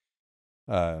like,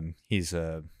 he's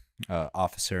a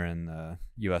officer in the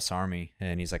U.S. Army,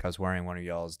 and he's like, "I was wearing one of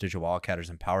y'all's Digital Wildcatters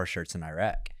and Power shirts in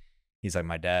Iraq." He's like,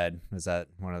 "My dad was at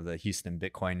one of the Houston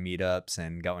Bitcoin meetups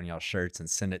and got one of y'all's shirts and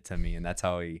sent it to me, and that's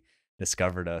how he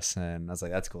discovered us." And I was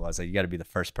like, "That's cool." I was like, "You got to be the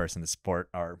first person to sport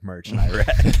our merch in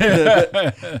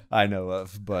Iraq I know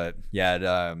of." But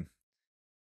yeah,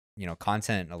 you know,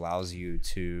 content allows you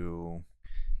to,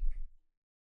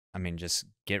 I mean, just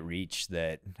get reach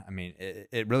that, I mean,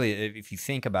 it really, if you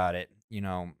think about it, you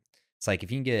know, it's like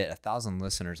if you can get 1,000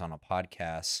 listeners on a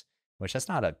podcast, which it's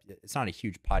not a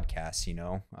huge podcast, you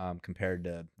know, compared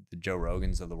to the Joe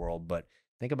Rogans of the world, but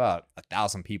think about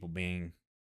 1,000 people being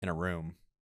in a room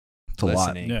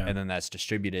listening, and then that's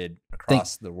distributed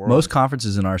across the world. Most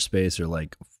conferences in our space are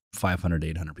like 500,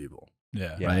 800 people.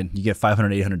 Yeah. Right. You get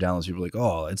 500, 800 downloads. People are like,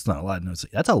 "Oh, it's not a lot." No, it's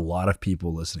like, that's a lot of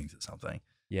people listening to something.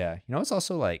 Yeah. You know what's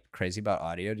also like crazy about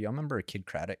audio? Do y'all remember Kid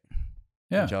Craddock?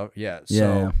 Yeah. Yeah.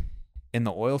 So in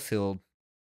the oil field,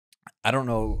 I don't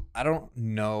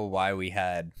know why we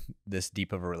had this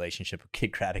deep of a relationship with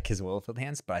Kid Craddock as oil field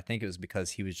hands, but I think it was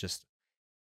because he was just,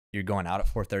 you're going out at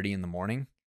 4:30 in the morning.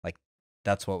 Like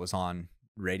that's what was on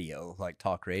radio, like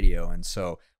talk radio. And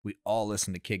so we all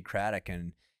listened to Kid Craddock,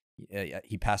 and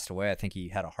he passed away. I think he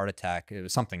had a heart attack. It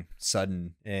was something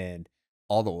sudden, and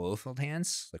all the oil field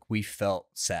hands, like we felt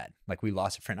sad, like we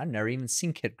lost a friend. I've never even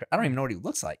seen Kid. I don't even know what he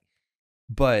looks like,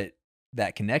 but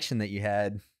that connection that you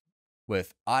had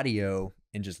with audio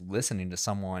and just listening to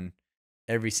someone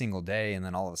every single day, and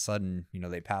then all of a sudden, you know,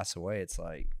 they pass away. It's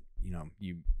like, you know,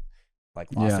 you like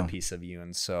lost a piece of you,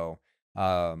 and so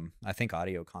I think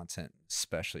audio content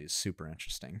especially is super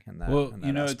interesting in that. Well, in that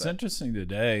you know, aspect. it's interesting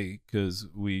today because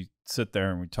we sit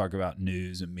there and we talk about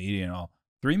news and media and all.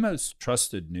 3 most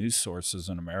trusted news sources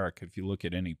in America, if you look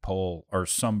at any poll, or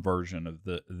some version of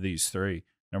these 3.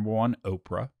 Number 1,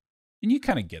 Oprah. And you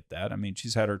kind of get that. I mean,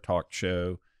 she's had her talk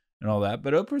show and all that,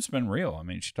 but Oprah's been real. I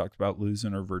mean, she talked about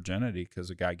losing her virginity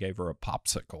because a guy gave her a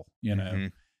popsicle, you know,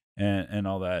 and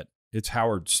all that. It's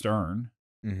Howard Stern.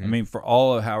 I mean, for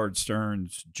all of Howard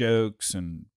Stern's jokes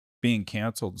and being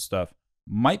canceled and stuff,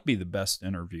 might be the best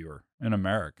interviewer in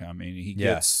America. I mean, he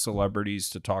gets celebrities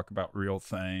to talk about real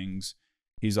things.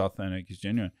 He's authentic. He's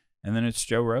genuine. And then it's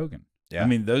Joe Rogan. Yeah. I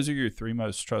mean, those are your 3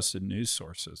 most trusted news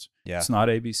sources. Yeah. It's not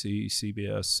ABC,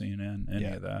 CBS, CNN, any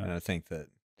of that. And I think that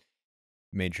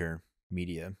major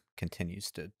media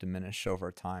continues to diminish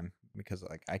over time because,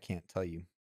 like, I can't tell you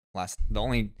the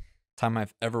only time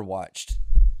I've ever watched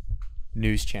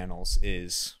news channels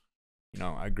is, you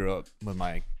know, I grew up with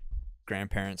my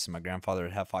grandparents, and my grandfather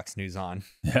would have Fox News on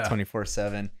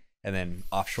 24/7, and then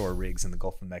offshore rigs in the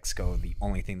Gulf of Mexico, the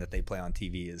only thing that they play on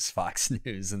TV is Fox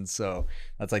News, and so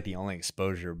that's like the only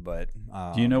exposure. But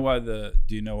do you know why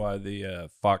the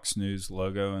Fox News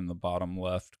logo in the bottom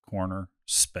left corner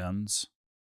spins?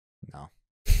 No,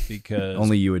 because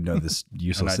only you would know this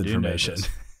useless information.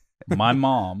 My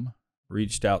mom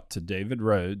reached out to David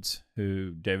Rhodes,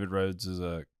 David Rhodes is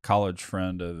a college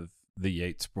friend of the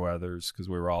Yates brothers, because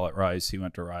we were all at Rice. He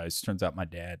went to Rice. Turns out my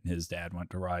dad and his dad went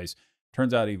to Rice.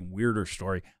 Turns out, even weirder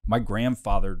story, my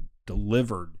grandfather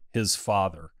delivered his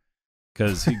father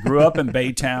because he grew up in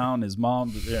Baytown. His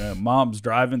mom's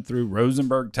driving through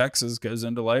Rosenberg, Texas, goes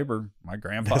into labor. My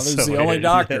grandfather's the only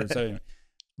doctor. So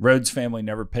Rhodes family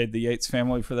never paid the Yates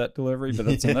family for that delivery, but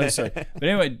that's another story. But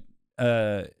anyway,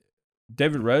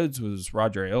 David Rhodes was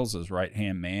Roger Ailes'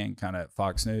 right-hand man kind of at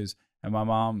Fox News. And my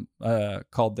mom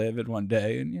called David one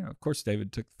day, and, you know, of course,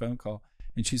 David took the phone call.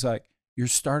 And she's like, "You're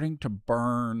starting to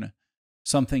burn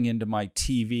something into my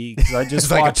TV because I just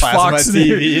watch Fox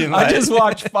News. I just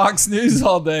watch Fox News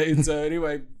all day." And so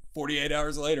anyway, 48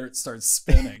 hours later, it starts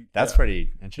spinning. That's Yeah.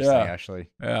 pretty interesting, Yeah. actually.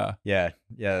 Yeah.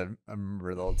 Yeah. I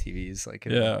remember the old TVs. Like,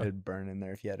 it'd burn in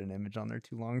there if you had an image on there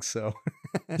too long. So,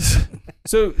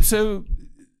 So,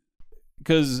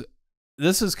 because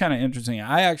this is kind of interesting.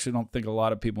 I actually don't think a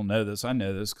lot of people know this. I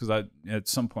know this because at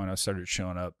some point I started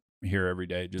showing up here every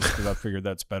day just because I figured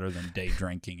that's better than day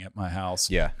drinking at my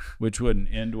house. yeah. Which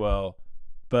wouldn't end well.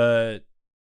 But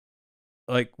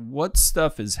like, what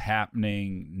stuff is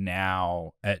happening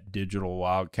now at Digital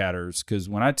Wildcatters? Because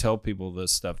when I tell people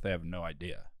this stuff, they have no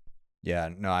idea. Yeah.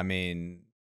 No, I mean,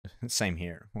 same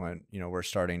here. When, we're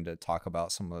starting to talk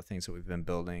about some of the things that we've been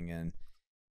building, and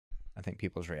I think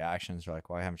people's reactions are like,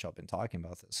 why haven't y'all been talking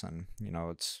about this? And,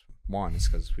 it's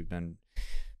because we've been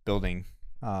building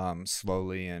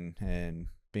slowly and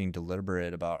being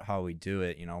deliberate about how we do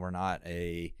it. We're not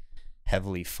a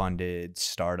heavily funded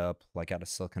startup like out of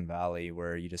Silicon Valley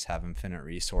where you just have infinite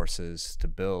resources to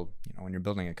build. When you're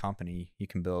building a company, you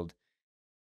can build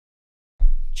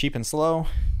cheap and slow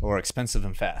or expensive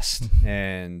and fast.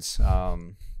 And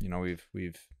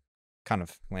we've kind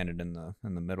of landed in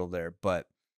the middle there. But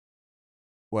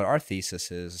what our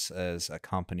thesis is as a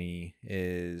company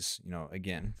is,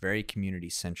 again, very community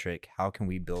centric. How can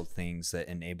we build things that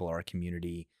enable our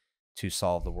community to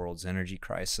solve the world's energy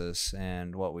crisis?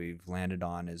 And what we've landed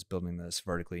on is building this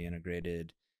vertically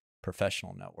integrated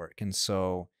professional network. And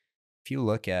so if you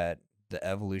look at the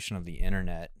evolution of the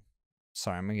internet,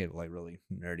 sorry, I'm gonna get like really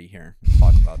nerdy here and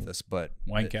talk about this, but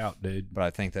Wank out, dude. But I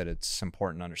think that it's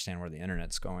important to understand where the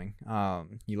internet's going.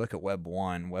 You look at Web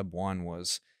 1. Web 1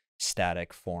 was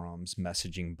static forums,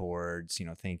 messaging boards,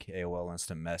 think AOL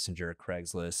Instant Messenger,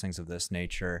 Craigslist, things of this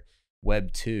nature.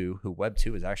 Web 2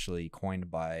 is actually coined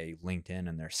by LinkedIn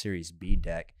in their Series B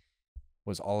deck,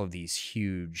 was all of these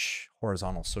huge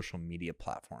horizontal social media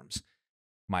platforms.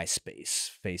 MySpace,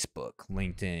 Facebook,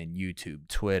 LinkedIn, YouTube,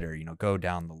 Twitter, go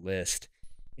down the list.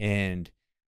 And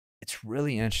it's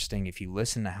really interesting if you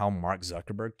listen to how Mark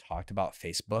Zuckerberg talked about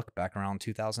Facebook back around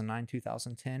 2009,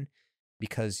 2010,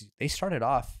 because they started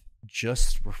off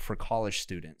just for college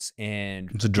students. And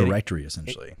it's a directory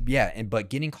essentially. But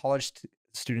getting college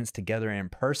students together in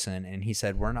person. And he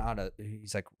said, we're not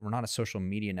a social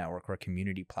media network, we're a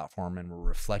community platform, and we're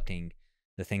reflecting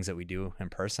the things that we do in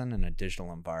person in a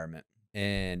digital environment.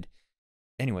 And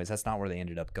anyways, that's not where they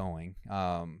ended up going.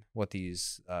 What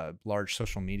these large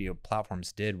social media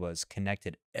platforms did was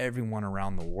connected everyone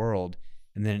around the world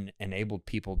and then enabled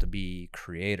people to be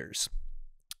creators,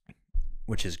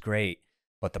 which is great.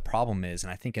 But the problem is,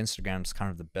 and I think Instagram's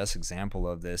kind of the best example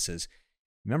of this, is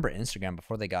remember Instagram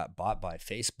before they got bought by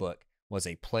Facebook was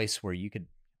a place where you could,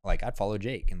 like, I'd follow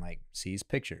Jake and like see his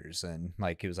pictures, and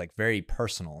like it was like very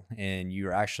personal, and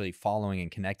you're actually following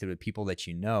and connected with people that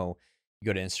you know. You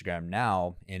go to Instagram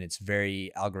now and it's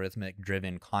very algorithmic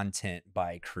driven content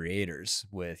by creators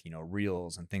with,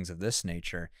 reels and things of this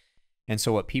nature. And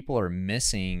so what people are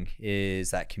missing is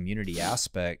that community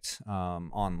aspect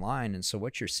online. And so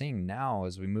what you're seeing now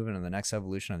as we move into the next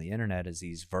evolution of the internet is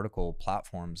these vertical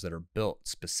platforms that are built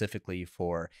specifically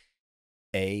for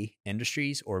A,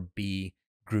 industries, or B,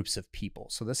 groups of people.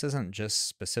 So this isn't just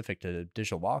specific to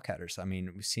Digital Wildcatters. I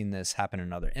mean, we've seen this happen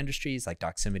in other industries, like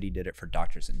Doximity did it for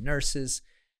doctors and nurses.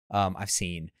 I've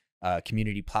seen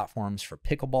community platforms for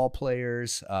pickleball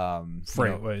players,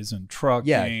 Freightways and trucking.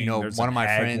 Yeah, There's one of my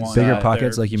ag friends, one Bigger out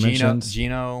Pockets, there. like you mentioned.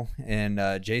 Gino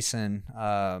and Jason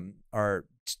are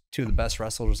two of the best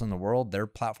wrestlers in the world. Their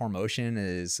platform, Ocean,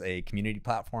 is a community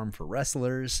platform for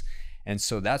wrestlers. And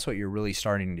so that's what you're really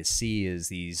starting to see is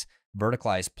these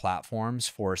verticalized platforms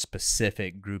for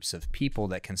specific groups of people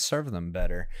that can serve them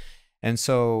better. And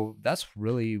so that's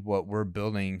really what we're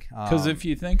building. Because if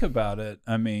you think about it,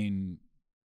 I mean,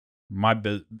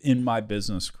 in my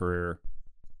business career,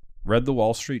 read the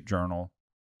Wall Street Journal,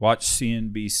 watched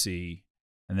CNBC,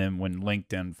 and then when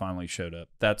LinkedIn finally showed up,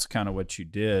 that's kind of what you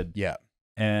did. Yeah.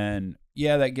 And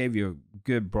yeah, that gave you a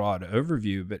good broad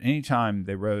overview. But anytime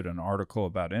they wrote an article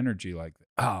about energy, like,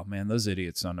 oh man, those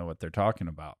idiots don't know what they're talking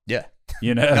about. Yeah.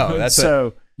 No, that's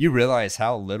so you realize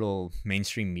how little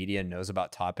mainstream media knows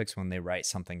about topics when they write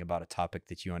something about a topic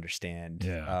that you understand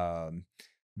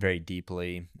very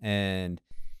deeply. And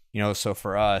so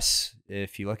for us,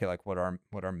 if you look at like what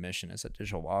our mission is at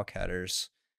Digital Wildcatters,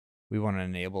 we want to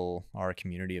enable our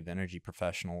community of energy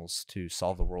professionals to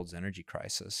solve the world's energy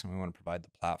crisis. And we want to provide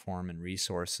the platform and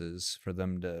resources for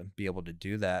them to be able to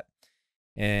do that.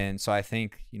 And so I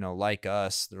think, like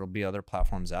us, there'll be other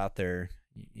platforms out there.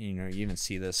 You even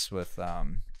see this with, I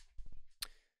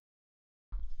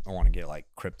don't want to get like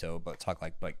crypto, but talk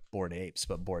like Bored Apes.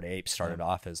 But Bored Apes started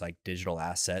off as like digital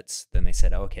assets. Then they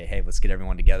said, okay, hey, let's get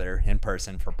everyone together in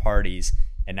person for parties.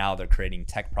 And now they're creating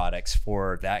tech products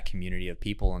for that community of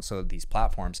people. And so these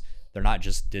platforms, they're not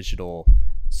just digital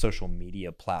social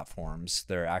media platforms,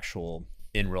 they're actual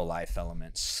in real life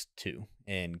elements too,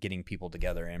 and getting people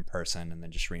together in person and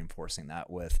then just reinforcing that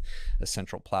with a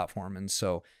central platform. And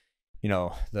so, you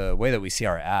know, the way that we see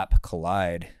our app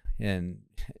Collide, and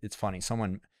it's funny,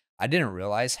 I didn't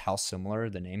realize how similar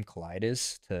the name Collide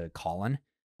is to Collin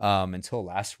until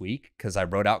last week, because I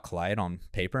wrote out Collide on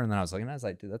paper, and then I was looking at it, I was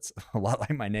like, dude, that's a lot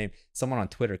like my name. Someone on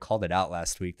Twitter called it out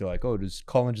last week. They're like, oh, does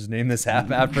Collin just name this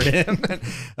app after him?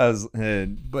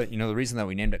 But you know, the reason that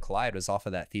we named it Collide was off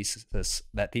of that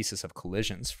thesis of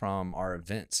collisions from our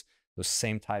events. Those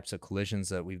same types of collisions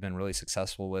that we've been really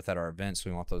successful with at our events,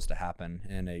 we want those to happen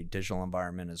in a digital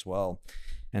environment as well.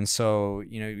 And so,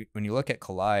 you know, when you look at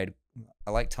Collide,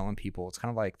 I like telling people it's kind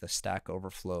of like the Stack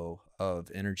Overflow of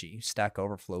energy. Stack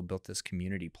Overflow built this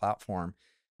community platform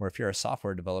where if you're a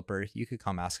software developer, you could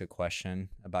come ask a question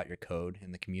about your code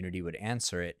and the community would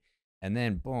answer it. And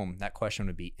then boom, that question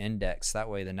would be indexed. That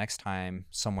way, the next time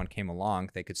someone came along,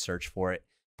 they could search for it,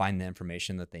 find the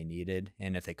information that they needed.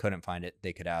 And if they couldn't find it,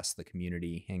 they could ask the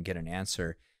community and get an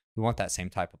answer. We want that same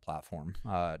type of platform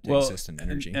to exist in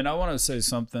energy. And I want to say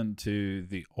something to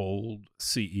the old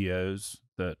CEOs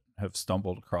that have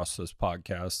stumbled across this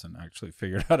podcast and actually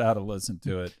figured out how to listen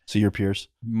to it. So your peers?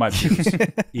 My peers.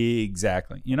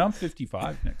 Exactly. You know, I'm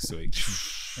 55 next week.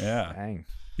 Yeah. Dang.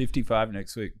 55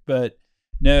 next week. But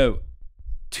no,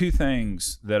 two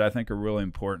things that I think are really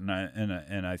important.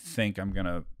 And I think I'm going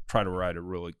to try to write a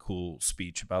really cool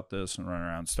speech about this and run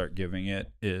around and start giving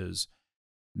it is,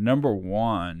 number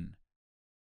one,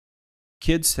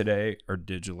 kids today are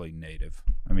digitally native.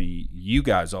 I mean, you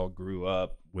guys all grew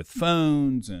up with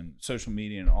phones and social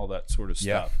media and all that sort of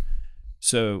stuff. Yeah.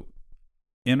 So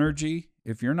energy,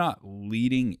 if you're not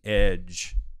leading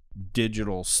edge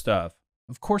digital stuff,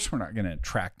 of course we're not going to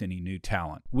attract any new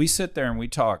talent. We sit there and we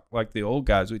talk like the old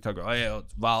guys. We talk, oh yeah,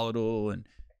 it's volatile, and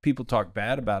people talk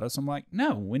bad about us. I'm like,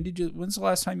 no, when's the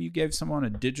last time you gave someone a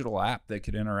digital app that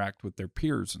could interact with their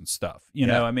peers and stuff? You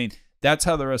know, I mean, that's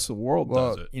how the rest of the world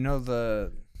does it. You know,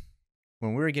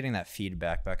 when we were getting that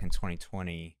feedback back in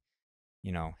 2020,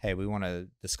 you know, hey, we want to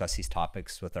discuss these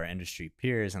topics with our industry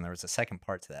peers. And there was a second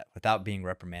part to that, without being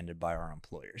reprimanded by our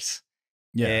employers.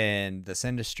 Yeah. And this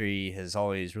industry has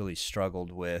always really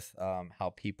struggled with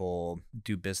how people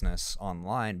do business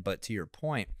online. But to your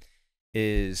point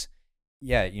is,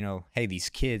 yeah, you know, hey, these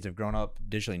kids have grown up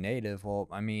digitally native. Well,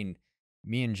 I mean,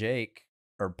 me and Jake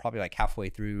are probably like halfway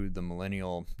through the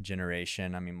millennial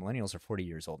generation. I mean, millennials are 40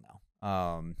 years old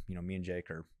now. You know, me and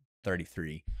Jake are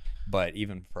 33. But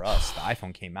even for us, the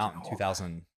iPhone came out in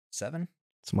 2007.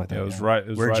 Something like that. It was right. It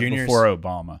was we're right juniors, before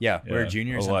Obama. Yeah, we're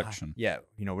juniors. Election. You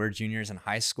know, we're juniors in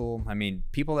high school. I mean,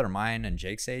 people that are mine and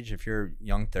Jake's age, if you're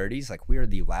young 30s, like we are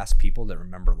the last people that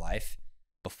remember life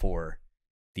before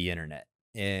the internet.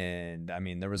 And I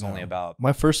mean, there was only about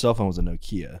my first cell phone was a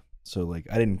Nokia, so like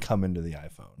I didn't come into the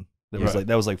iPhone.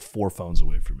 That was like 4 phones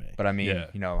away from me. But I mean,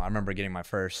 you know, I remember getting my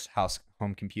first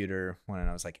home computer when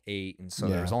I was like 8, and so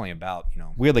there was only about, you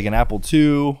know, we had like an Apple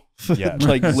II. Yeah,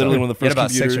 like literally one of the first. About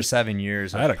computers. 6 or 7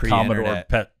 years. I had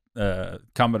a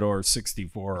Commodore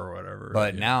 64 or whatever.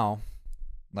 But now,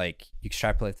 like you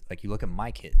extrapolate, like you look at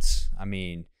my kids. I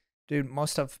mean, dude,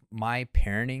 most of my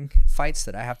parenting fights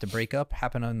that I have to break up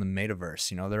happen in the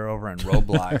metaverse. You know, they're over in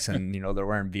Roblox and, you know, they're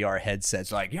wearing VR headsets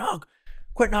like, yo,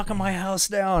 quit knocking my house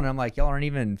down. And I'm like, y'all aren't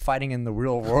even fighting in the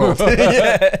real world.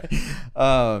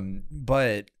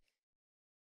 But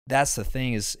that's the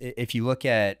thing is, if you look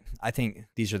at, I think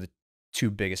these are the 2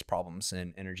 biggest problems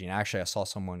in energy. And actually, I saw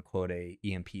someone quote a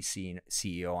EMPC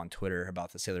CEO on Twitter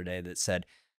about this the other day that said,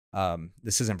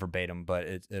 this isn't verbatim, but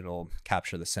it'll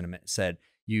capture the sentiment. It said,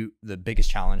 the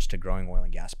biggest challenge to growing oil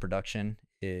and gas production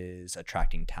is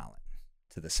attracting talent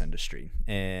to this industry.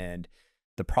 And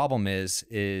the problem is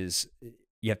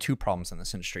you have 2 problems in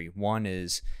this industry. One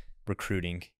is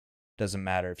recruiting. Doesn't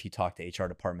matter if you talk to HR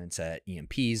departments at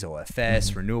EMPs,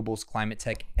 OFS, renewables, climate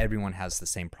tech, everyone has the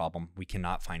same problem. We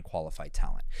cannot find qualified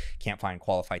talent. Can't find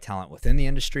qualified talent within the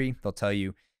industry. They'll tell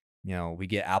you, you know, we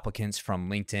get applicants from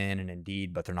LinkedIn and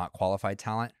Indeed, but they're not qualified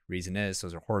talent. Reason is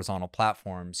those are horizontal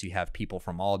platforms. You have people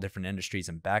from all different industries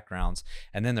and backgrounds.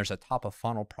 And then there's a top of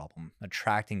funnel problem,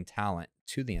 attracting talent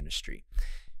to the industry.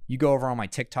 You go over on my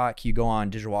TikTok, you go on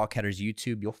Digital Wildcatters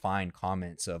YouTube, you'll find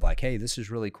comments of like, hey, this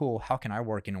is really cool. How can I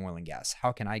work in oil and gas?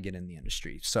 How can I get in the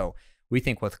industry? So we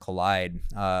think with Collide,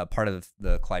 part of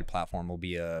the Collide platform will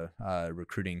be a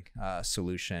recruiting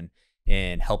solution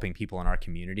in helping people in our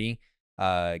community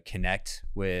connect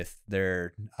with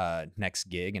their next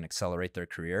gig and accelerate their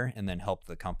career, and then help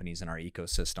the companies in our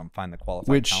ecosystem find the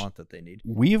qualified talent that they need.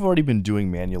 We've already been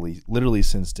doing manually, literally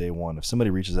since day one. If somebody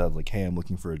reaches out like, hey, I'm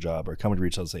looking for a job, or a company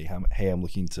reaches out and say, hey, I'm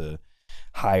looking to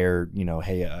hire,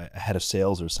 hey, a head of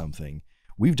sales or something.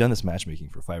 We've done this matchmaking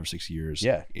for 5 or 6 years.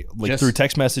 Yeah. Like through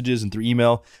text messages and through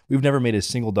email. We've never made a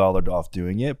single dollar off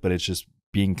doing it, but it's just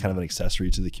being kind of an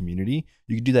accessory to the community.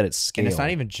 You can do that at scale. And it's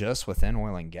not even just within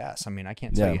oil and gas. I mean, I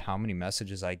can't tell you how many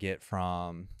messages I get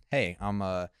from, hey, I'm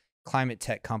a climate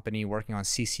tech company working on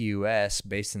CCUS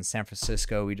based in San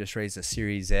Francisco. We just raised a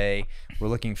Series A. We're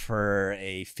looking for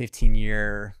a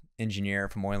 15-year engineer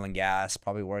from oil and gas,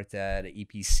 probably worked at an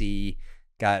EPC,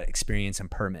 got experience in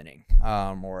permitting.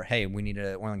 Or, hey, we need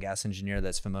an oil and gas engineer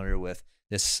that's familiar with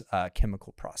this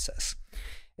chemical process.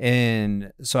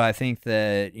 And so I think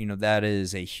that, that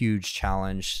is a huge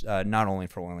challenge, not only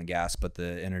for oil and gas, but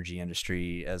the energy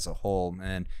industry as a whole.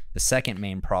 And the second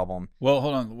main problem. Well,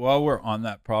 hold on. While we're on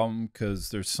that problem, because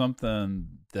there's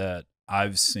something that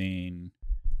I've seen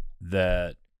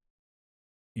that,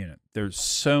 there's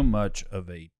so much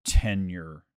of a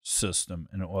tenure system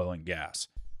in oil and gas.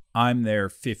 I'm there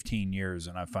 15 years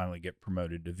and I finally get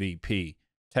promoted to VP.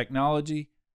 Technology,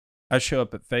 I show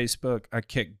up at Facebook, I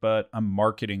kick butt. I'm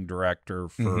marketing director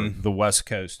for the West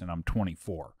Coast and I'm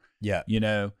 24. Yeah.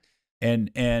 And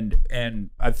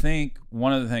I think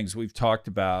one of the things we've talked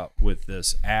about with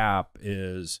this app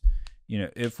is,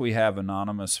 if we have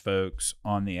anonymous folks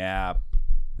on the app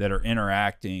that are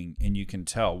interacting and you can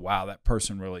tell, wow, that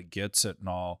person really gets it and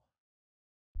all,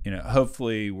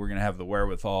 hopefully we're going to have the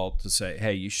wherewithal to say,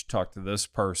 hey, you should talk to this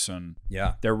person.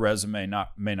 Yeah. Their resume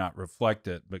may not reflect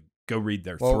it, but go read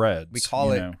their threads. We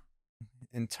call it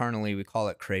internally, we call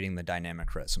it creating the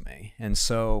dynamic resume. And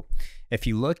so if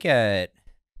you look at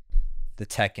the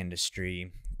tech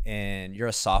industry and you're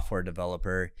a software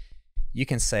developer, you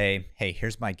can say, hey,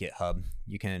 here's my GitHub.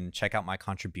 You can check out my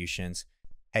contributions.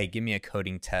 Hey, give me a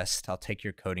coding test. I'll take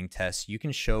your coding test. You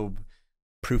can show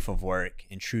proof of work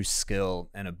and true skill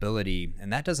and ability.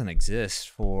 And that doesn't exist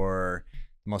for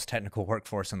the most technical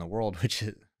workforce in the world, which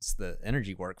is the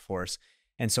energy workforce.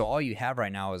 And so all you have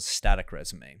right now is a static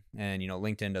resume. And,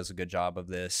 LinkedIn does a good job of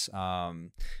this.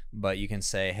 But you can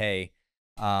say, hey,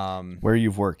 where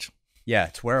you've worked. Yeah,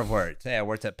 it's where I've worked. Hey, I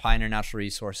worked at Pioneer Natural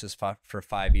Resources for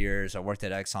 5 years. I worked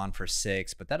at Exxon for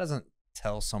 6, but that doesn't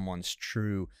tell someone's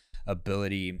true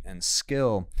ability and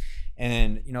skill.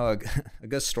 And, a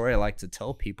good story I like to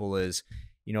tell people is,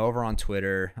 over on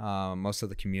Twitter, most of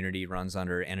the community runs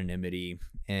under anonymity.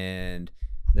 And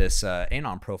this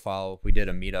Anon profile, we did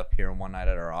a meetup here one night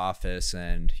at our office,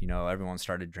 and, everyone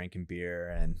started drinking beer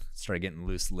and started getting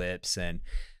loose lips. And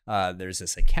there's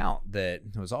this account that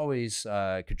was always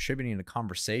contributing to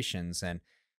conversations, and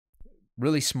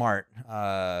really smart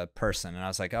person. And I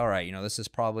was like, all right, this is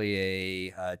probably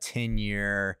a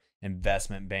 10-year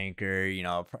investment banker,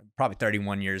 probably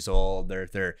 31 years old.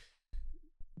 They're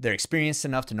experienced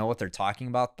enough to know what they're talking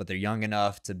about, but they're young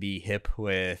enough to be hip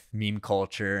with meme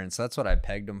culture. And so that's what I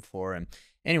pegged them for. And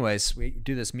anyways, we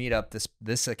do this meetup.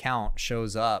 This account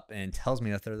shows up and tells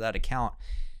me that they're that account.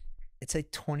 It's a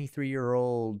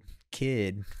 23-year-old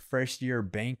kid, first-year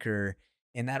banker.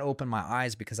 And that opened my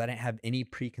eyes because I didn't have any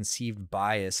preconceived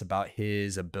bias about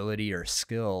his ability or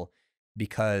skill,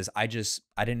 because I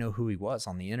didn't know who he was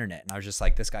on the internet. And I was just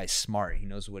like, this guy's smart. He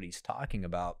knows what he's talking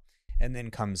about. And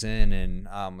then comes in and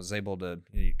was able to,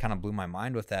 it kind of blew my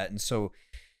mind with that. And so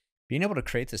being able to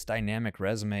create this dynamic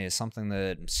resume is something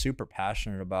that I'm super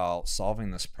passionate about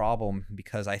solving this problem,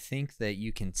 because I think that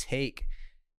you can take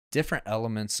different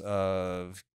elements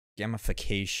of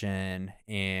gamification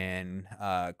and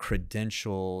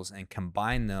credentials and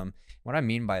combine them. What I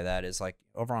mean by that is, like,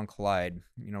 over on Collide,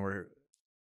 we're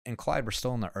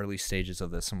still in the early stages of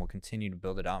this, and we'll continue to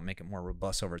build it out and make it more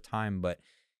robust over time. But,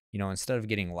 instead of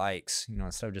getting likes,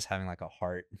 instead of just having like a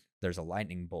heart, there's a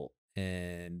lightning bolt.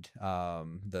 And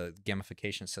the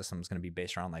gamification system is going to be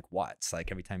based around like watts.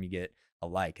 Like every time you get a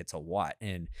like, it's a watt.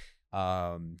 And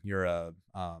you're a,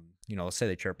 let's say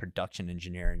that you're a production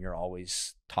engineer and you're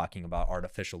always talking about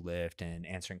artificial lift and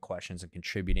answering questions and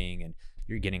contributing, and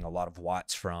you're getting a lot of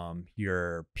watts from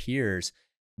your peers.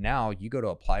 Now you go to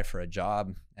apply for a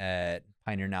job at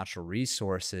Pioneer Natural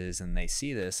Resources and they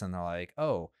see this and they're like,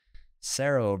 oh,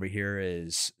 Sarah over here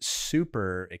is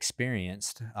super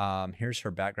experienced. Here's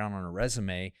her background on her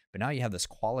resume. But now you have this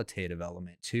qualitative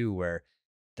element too, where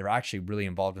they're actually really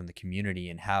involved in the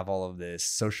community and have all of this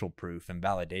social proof and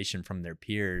validation from their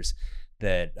peers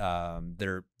that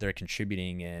they're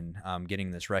contributing and getting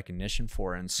this recognition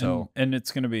for. And so, and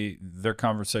it's going to be, their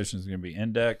conversation is going to be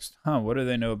indexed. What do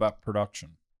they know about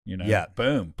production? You know, Yeah.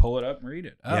 boom, pull it up and read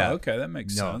it. Oh, Yeah. okay, that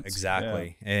makes No, sense.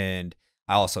 exactly. And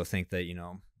I also think that,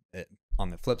 on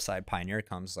the flip side, Pioneer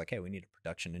comes like, hey, we need a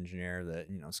production engineer that,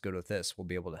 is good with this. We'll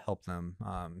be able to help them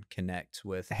connect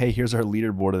with. Hey, here's our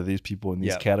leaderboard of these people in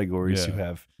these Yep. categories who Yeah.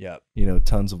 have, Yep.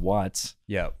 tons of watts.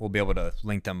 Yeah. We'll be able to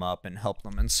link them up and help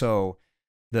them. And so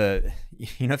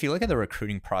if you look at the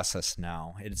recruiting process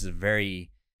now, it's a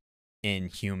very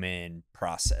inhuman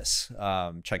process.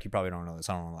 Chuck, you probably don't know this.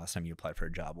 I don't know the last time you applied for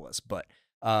a job was, but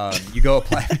you go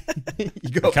apply.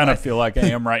 I kind of feel like I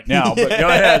am right now, but go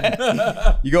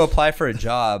ahead. You go apply for a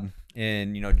job,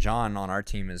 and John on our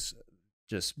team is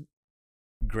just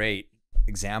great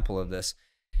example of this.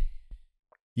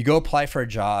 You go apply for a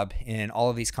job, and all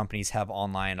of these companies have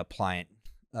online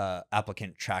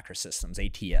applicant tracker systems,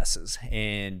 ATSs,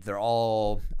 and they're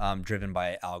all driven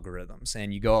by algorithms.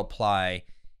 And you go apply,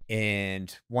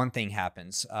 and one thing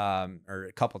happens, or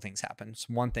a couple things happen.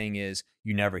 One thing is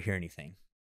you never hear anything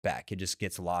back. It just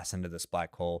gets lost into this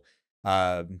black hole.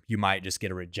 You might just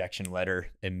get a rejection letter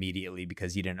immediately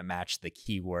because you didn't match the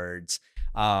keywords.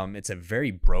 It's a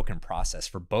very broken process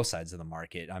for both sides of the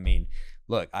market. I mean,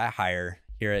 look, I hire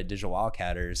here at Digital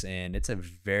Wildcatters, and it's a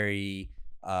very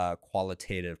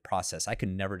qualitative process. I could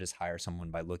never just hire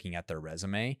someone by looking at their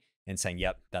resume and saying,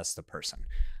 yep, that's the person.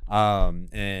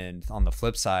 And on the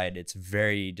flip side, it's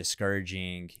very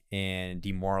discouraging and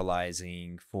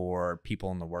demoralizing for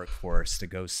people in the workforce to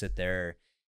go sit there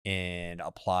and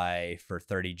apply for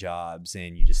 30 jobs,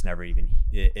 and you just never even,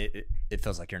 it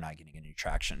feels like you're not getting any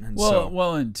traction. And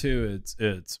and two,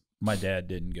 it's my dad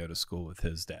didn't go to school with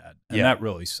his dad, and that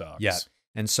really sucks. Yeah.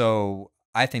 And so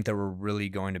I think that we're really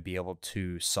going to be able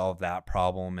to solve that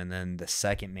problem. And then the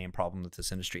second main problem that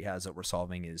this industry has that we're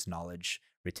solving is knowledge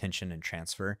retention and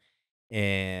transfer.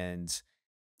 And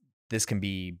this can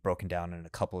be broken down in a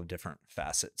couple of different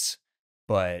facets.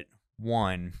 But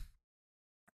one,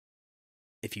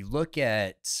 if you look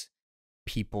at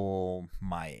people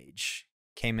my age,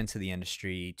 came into the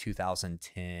industry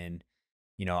 2010,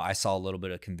 I saw a little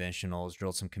bit of conventionals,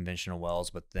 drilled some conventional wells,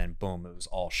 but then boom, it was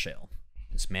all shale.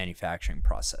 This manufacturing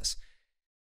process.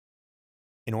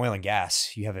 In oil and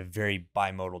gas, you have a very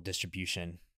bimodal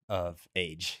distribution of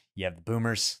age. You have the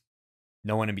boomers,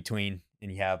 no one in between,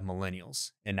 and you have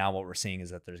millennials. And now what we're seeing is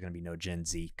that there's going to be no Gen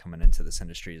Z coming into this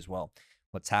industry as well.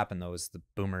 What's happened though is the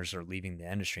boomers are leaving the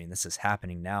industry, and this is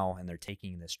happening now, and they're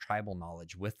taking this tribal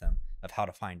knowledge with them of how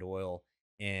to find oil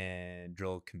and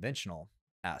drill conventional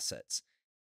assets.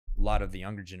 A lot of the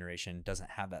younger generation doesn't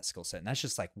have that skill set. And that's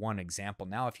just like one example.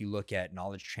 Now, if you look at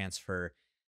knowledge transfer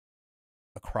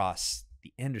across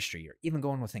the industry, or even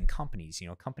going within companies,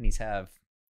 companies have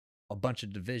a bunch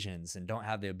of divisions and don't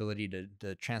have the ability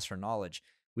to transfer knowledge.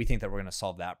 We think that we're going to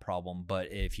solve that problem.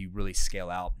 But if you really scale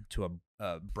out to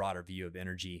a broader view of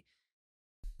energy,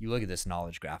 you look at this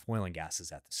knowledge graph, oil and gas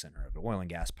is at the center of it. Oil and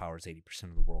gas powers 80%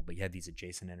 of the world, but you have these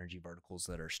adjacent energy verticals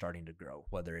that are starting to grow,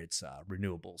 whether it's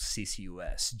renewables,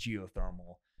 CCUS,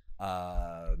 geothermal.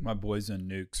 My boys in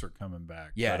nukes are coming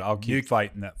back. Yeah, but I'll keep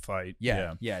fighting that fight.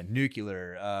 Yeah,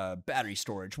 nuclear, battery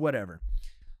storage, whatever.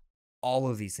 All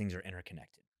of these things are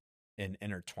interconnected and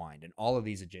intertwined, and all of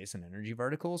these adjacent energy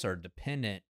verticals are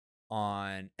dependent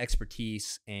on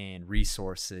expertise and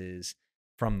resources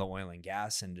from the oil and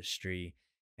gas industry.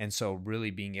 And so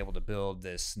really being able to build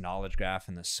this knowledge graph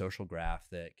and this social graph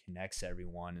that connects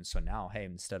everyone. And so now, hey,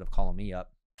 instead of calling me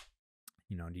up,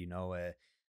 do you know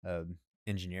a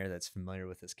engineer that's familiar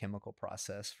with this chemical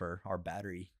process for our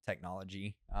battery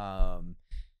technology?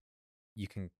 You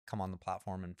can come on the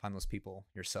platform and find those people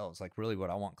yourselves. Like really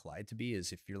what I want Collide to be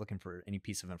is if you're looking for any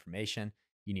piece of information,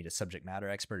 you need a subject matter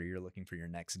expert, or you're looking for your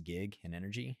next gig in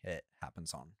energy, it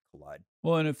happens on Collide.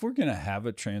 Well, and if we're going to have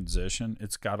a transition,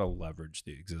 it's got to leverage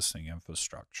the existing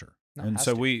infrastructure. No, and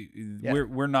so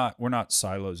we're not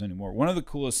silos anymore. One of the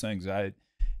coolest things I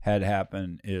had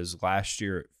happen is last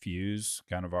year at Fuse,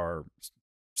 kind of our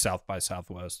South by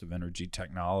Southwest of energy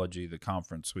technology, the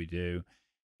conference we do,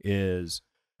 is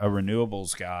a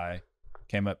renewables guy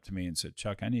came up to me and said,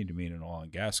 Chuck, I need to meet an oil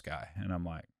and gas guy. And I'm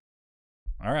like,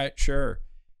 all right, sure.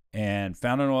 And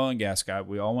found an oil and gas guy.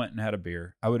 We all went and had a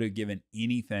beer. I would have given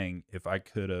anything if I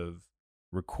could have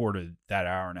recorded that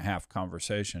hour and a half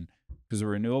conversation, because the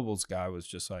renewables guy was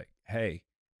just like, hey,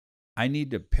 I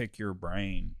need to pick your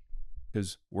brain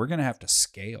because we're going to have to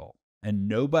scale. And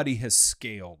nobody has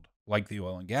scaled like the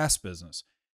oil and gas business,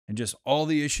 and just all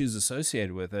the issues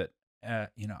associated with it.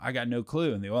 I got no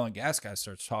clue. And the oil and gas guy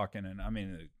starts talking, and I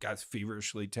mean, the guy's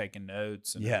feverishly taking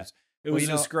notes. And it was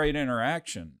this great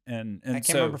interaction. And I can't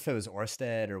remember if it was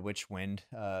Ørsted or which wind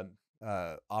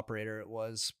operator it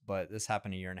was, but this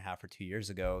happened 1.5 or 2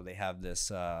 years ago. They have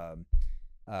this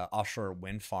offshore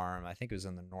wind farm. I think it was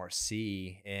in the North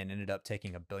Sea, and ended up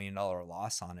taking $1 billion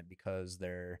loss on it because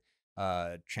their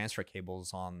transfer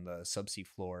cables on the subsea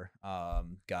floor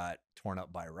got torn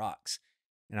up by rocks.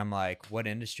 And I'm like, what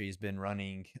industry has been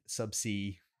running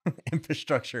subsea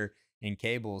infrastructure and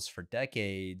cables for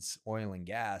decades? Oil and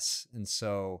gas. And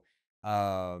so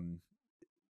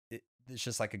it's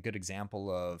just like a good example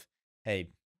of, hey,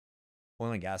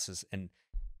 oil and gas is, and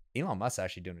Elon Musk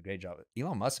actually doing a great job.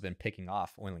 Elon Musk have been picking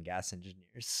off oil and gas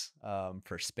engineers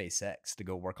for SpaceX to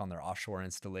go work on their offshore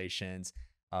installations.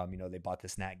 They bought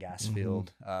this nat gas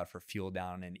field for fuel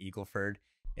down in Eagleford.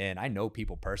 And I know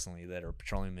people personally that are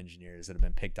petroleum engineers that have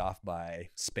been picked off by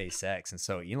SpaceX. And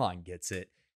so Elon gets it.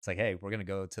 It's like, hey, we're going to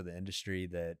go to the industry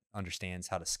that understands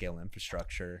how to scale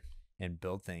infrastructure and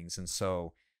build things. And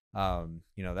so,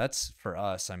 that's for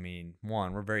us. I mean,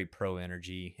 one, we're very pro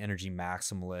energy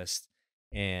maximalist,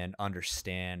 and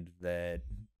understand that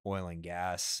oil and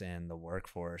gas and the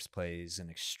workforce plays an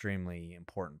extremely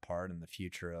important part in the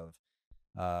future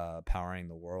of powering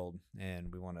the world,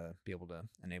 and we want to be able to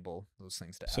enable those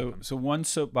things to happen. So one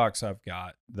soapbox I've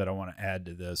got that I want to add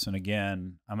to this, and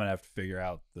again, I'm gonna have to figure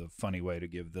out the funny way to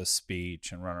give this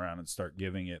speech and run around and start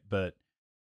giving it, but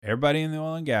everybody in the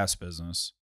oil and gas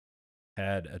business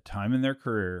had a time in their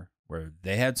career where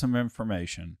they had some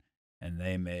information and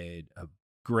they made a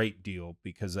great deal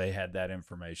because they had that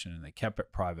information and they kept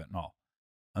it private and all.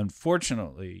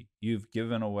 Unfortunately, you've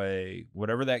given away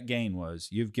whatever that gain was.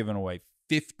 You've given away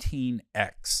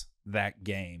 15x that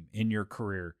game in your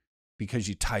career because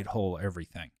you tight hole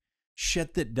everything.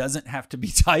 Shit that doesn't have to be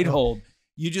tight holed.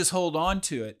 You just hold on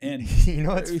to it. And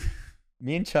it's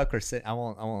me and Chuck are sitting. I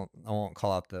won't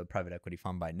call out the private equity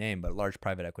fund by name, but a large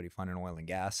private equity fund in oil and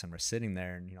gas, and we're sitting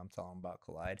there, and I'm telling them about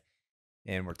Collide,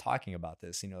 and we're talking about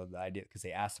this. The idea, because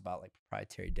they asked about like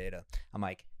proprietary data. I'm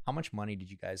like, how much money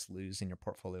did you guys lose in your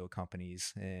portfolio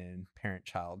companies and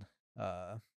parent-child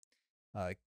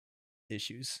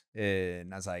issues?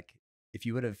 And I was like, if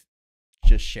you would have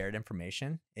just shared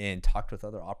information and talked with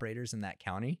other operators in that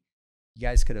county, you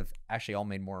guys could have actually all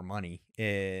made more money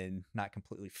and not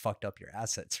completely fucked up your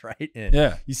assets, right?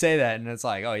 And you say that, and it's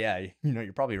like, oh yeah,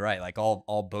 you're probably right. Like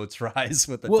all boats rise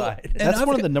with the tide. And that's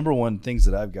one of the number one things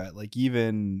that I've got. Like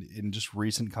even in just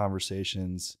recent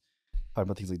conversations, talking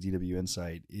about things like DW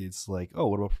Insight, it's like, oh,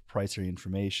 what about proprietary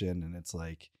information? And it's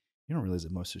like, you don't realize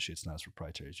that most of the shit's not as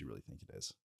proprietary as you really think it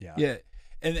is. Yeah.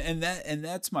 And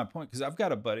that's my point, because I've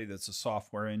got a buddy that's a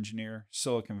software engineer,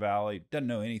 Silicon Valley, doesn't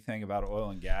know anything about oil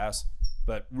and gas,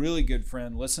 but really good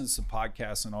friend, listens to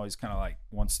podcasts and always kind of like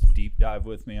wants to deep dive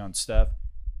with me on stuff.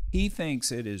 He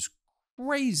thinks it is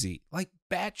crazy, like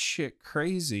batshit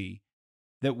crazy,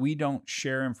 that we don't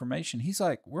share information. He's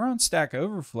like, we're on Stack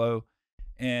Overflow,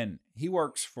 and he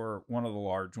works for one of the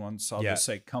large ones. So I'll just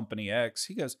say Company X.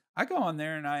 He goes, I go on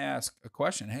there and I ask a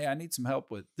question. Hey, I need some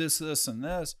help with this, and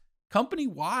this. Company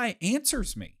Y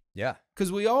answers me. Yeah.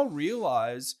 Because we all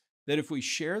realize that if we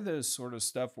share this sort of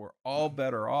stuff, we're all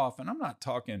better off. And I'm not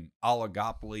talking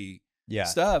oligopoly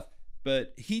stuff,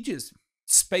 but he just,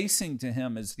 spacing to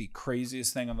him is the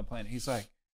craziest thing on the planet. He's like,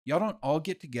 y'all don't all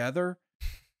get together.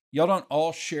 Y'all don't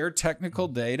all share technical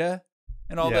data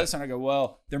and all this. And I go,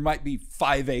 well, there might be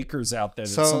 5 acres out there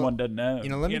that someone doesn't know.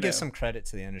 Let me give some credit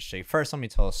to the industry. First, let me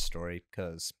tell a story,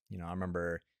 because, I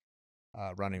remember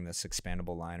running this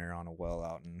expandable liner on a well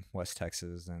out in West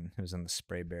Texas, and it was in the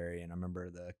Sprayberry. And I remember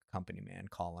the company man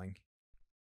calling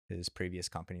his previous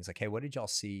company. He's like, hey, what did y'all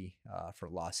see for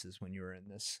losses when you were in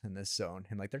this zone?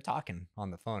 And like, they're talking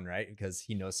on the phone, right? Because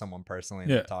he knows someone personally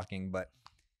and they're talking. But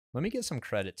let me give some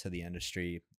credit to the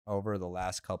industry over the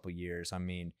last couple years. I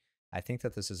mean, I think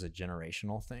that this is a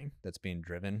generational thing that's being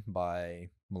driven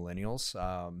by millennials.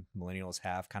 Millennials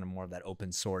have kind of more of that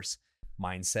open source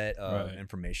mindset of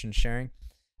information sharing.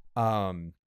 But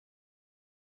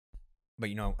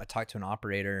I talked to an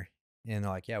operator, and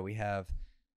they're like, yeah, we have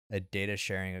a data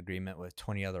sharing agreement with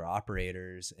 20 other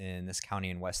operators in this county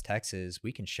in West Texas.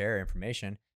 We can share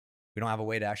information. We don't have a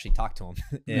way to actually talk to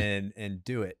them and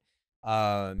do it.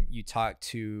 You talk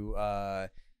to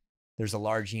there's a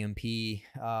large EMP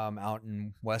out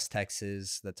in West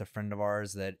Texas that's a friend of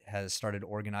ours that has started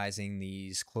organizing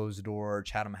these closed door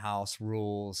Chatham House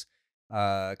rules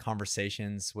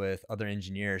conversations with other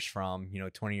engineers from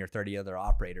 20 or 30 other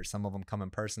operators. Some of them come in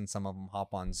person, some of them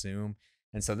hop on Zoom,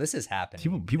 and so this is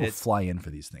happening. People fly in for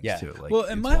these things too. Like, well,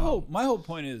 and my whole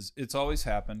point is, it's always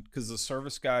happened because the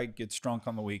service guy gets drunk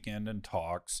on the weekend and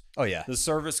talks. Oh yeah, the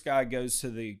service guy goes to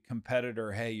the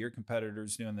competitor. Hey, your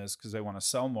competitor's doing this because they want to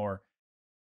sell more.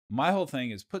 My whole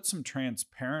thing is put some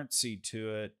transparency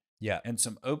to it. Yeah. and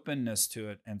some openness to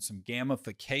it and some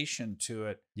gamification to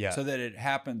it Yeah. so that it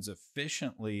happens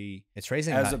efficiently It's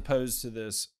raising as the, opposed to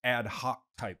this ad hoc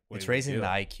type way. it's raising the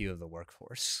IQ of the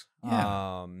workforce.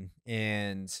 Yeah.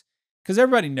 And because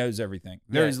everybody knows everything.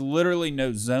 There Yeah. is literally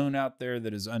no zone out there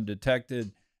that is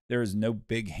undetected. There is no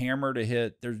big hammer to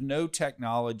hit. There's no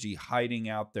technology hiding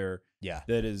out there yeah,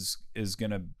 that is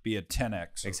going to be a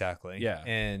 10x. exactly. Yeah.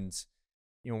 And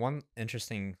one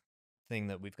interesting thing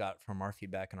that we've got from our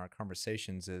feedback and our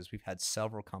conversations is we've had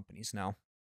several companies now,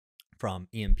 from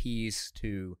EMPs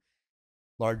to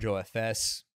large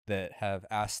OFS, that have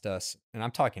asked us, and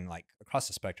I'm talking like across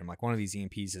the spectrum, like one of these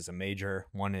EMPs is a major,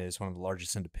 one is one of the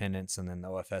largest independents, and then the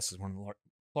OFS is one of the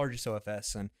largest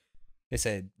OFS. And they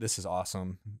said, this is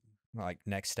awesome. Like,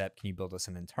 next step, can you build us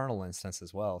an internal instance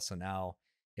as well? So now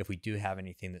if we do have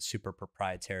anything that's super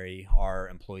proprietary, our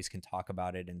employees can talk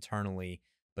about it internally,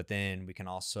 but then we can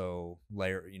also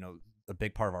layer, a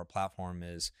big part of our platform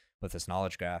is with this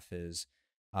knowledge graph is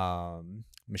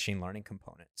machine learning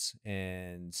components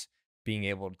and being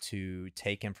able to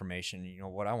take information.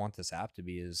 What I want this app to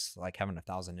be is like having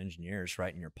 1,000 engineers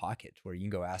right in your pocket, where you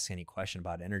can go ask any question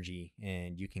about energy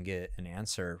and you can get an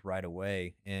answer right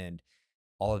away. And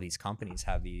all of these companies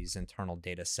have these internal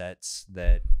data sets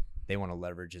that they want to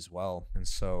leverage as well. And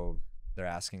so they're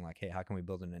asking like, hey, how can we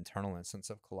build an internal instance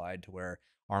of Collide to where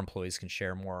our employees can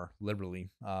share more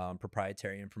liberally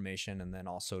proprietary information, and then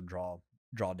also draw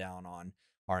down on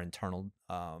our internal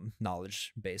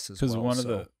knowledge base as well.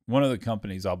 Because one of the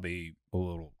companies, I'll be a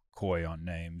little coy on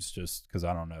names just because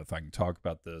I don't know if I can talk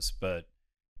about this, but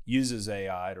uses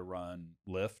AI to run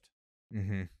Lyft.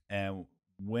 Mm-hmm. And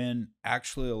when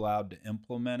actually allowed to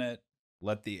implement it,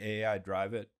 let the AI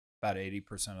drive it, about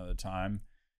 80% of the time,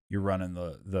 you're running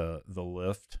the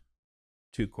Lyft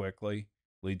too quickly,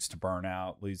 leads to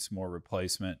burnout, leads to more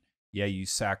replacement. Yeah, you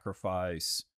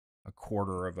sacrifice a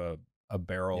quarter of a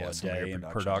barrel a day in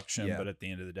production, but at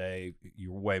the end of the day,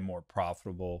 you're way more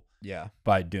profitable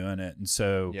by doing it. And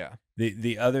so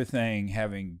the other thing,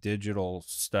 having digital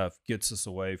stuff gets us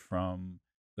away from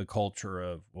the culture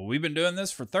of, well, we've been doing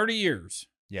this for 30 years.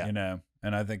 And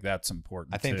I think that's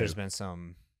important. I think there's been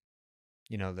some,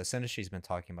 this industry's been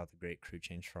talking about the great crew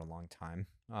change for a long time,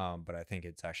 but I think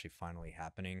it's actually finally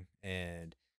happening.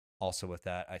 And also with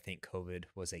that, I think COVID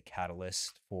was a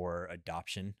catalyst for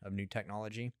adoption of new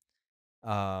technology.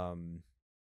 When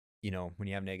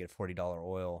you have negative $40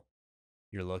 oil,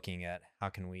 you're looking at how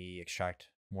can we extract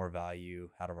more value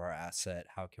out of our asset?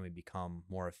 How can we become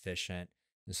more efficient?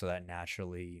 And so that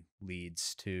naturally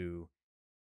leads to,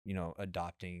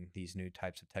 adopting these new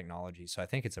types of technologies. So I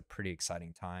think it's a pretty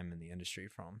exciting time in the industry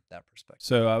from that perspective.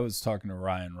 So I was talking to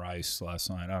Ryan Rice last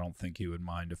night. I don't think he would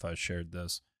mind if I shared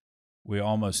this. We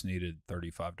almost needed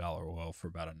 $35 oil for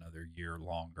about another year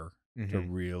longer to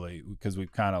really, because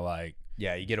we've kind of like,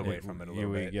 you get away from it a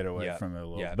little bit. We get away from it a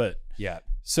little bit.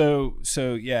 So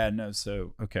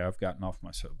okay, I've gotten off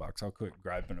my soapbox. I'll quit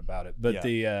griping about it. But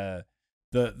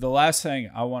the last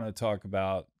thing I want to talk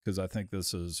about, because I think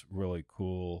this is really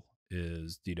cool,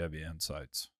 is DW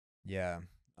Insights. Yeah.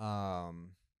 Are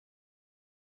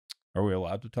we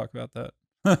allowed to talk about that?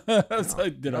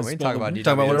 Like, did I we can talk about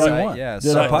talk about whatever you want. Yeah,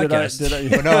 Did I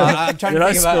podcast? No, I'm trying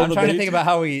to think about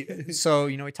how we. So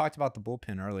we talked about the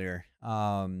bullpen earlier,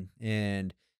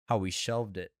 and how we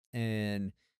shelved it.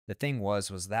 And the thing was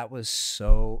that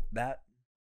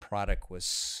product was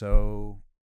so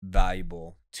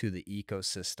valuable to the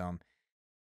ecosystem.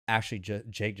 Actually,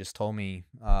 Jake just told me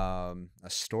a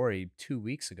story 2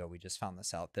 weeks ago. We just found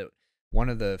this out, that one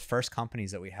of the first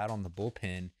companies that we had on the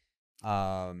bullpen,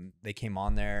 they came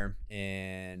on there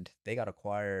and they got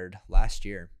acquired last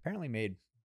year. Apparently made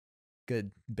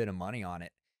good bit of money on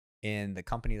it. And the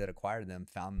company that acquired them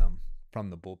found them from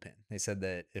the bullpen. They said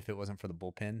that if it wasn't for the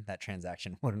bullpen, that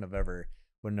transaction wouldn't have ever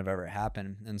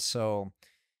happened. And so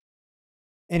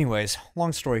anyways,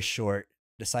 long story short,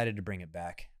 decided to bring it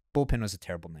back. Bullpen was a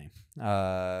terrible name.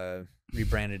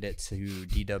 Rebranded it to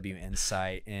DW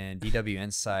Insight, and DW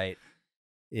Insight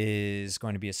is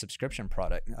going to be a subscription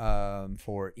product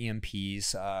for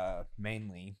EMPs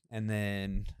mainly, and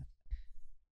then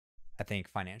I think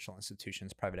financial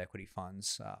institutions, private equity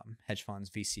funds, hedge funds,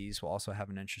 VCs will also have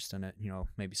an interest in it.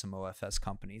 Maybe some OFS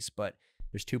companies, but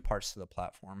there's two parts to the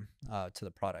platform, to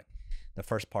the product. The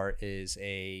first part is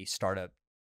a startup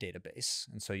database,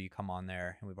 and so you come on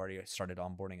there, and we've already started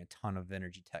onboarding a ton of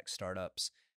energy tech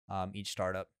startups. Each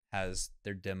startup has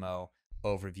their demo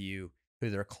overview, who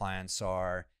their clients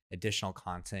are, additional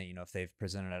content. If they've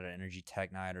presented at an energy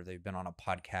tech night or they've been on a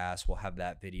podcast, we'll have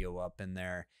that video up in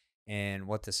there. And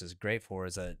what this is great for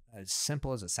is that, as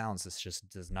simple as it sounds, this just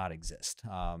does not exist.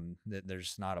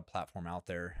 There's not a platform out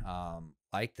there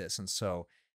like this. And so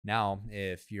now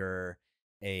if you're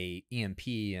a EMP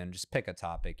and just pick a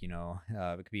topic, it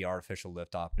could be artificial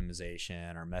lift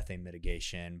optimization or methane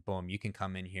mitigation. Boom, you can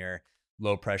come in here,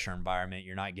 low pressure environment,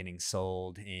 you're not getting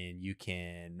sold, and you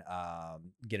can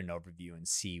get an overview and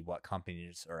see what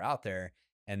companies are out there.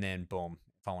 And then boom,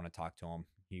 if I want to talk to them,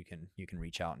 you can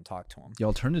reach out and talk to them. The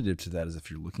alternative to that is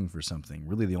if you're looking for something,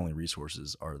 really the only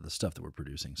resources are the stuff that we're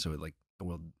producing. So like,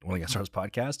 well, when I got started this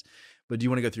podcast, but do you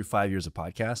want to go through 5 years of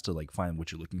podcast to like find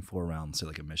what you're looking for around, say,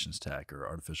 like emissions tech or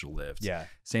artificial lift? Yeah.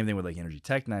 Same thing with like Energy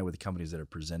Tech Night with the companies that are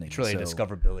presenting. It's really a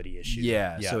discoverability issue.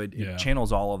 Yeah. So it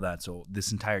channels all of that. So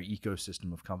this entire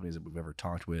ecosystem of companies that we've ever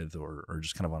talked with or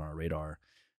just kind of on our radar,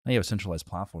 now you have a centralized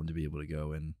platform to be able to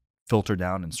go and filter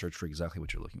down and search for exactly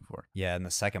what you're looking for. Yeah. And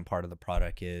the second part of the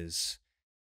product is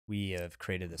we have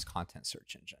created this content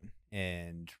search engine.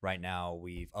 And right now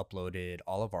we've uploaded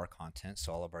all of our content.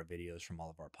 So all of our videos from all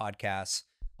of our podcasts,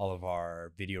 all of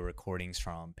our video recordings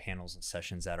from panels and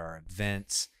sessions at our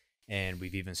events. And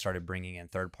we've even started bringing in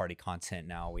third-party content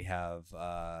now. We have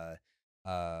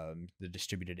the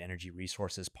Distributed Energy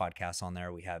Resources podcast on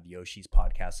there. We have Yoshi's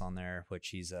podcast on there, which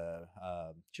she's a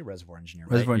reservoir engineer,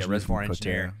 right? Reservoir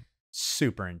engineer.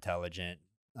 Super intelligent,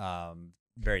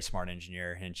 very smart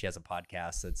engineer, and she has a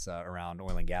podcast that's around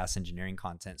oil and gas engineering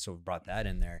content. So we've brought that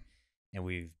in there, and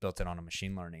we've built it on a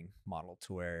machine learning model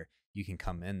to where you can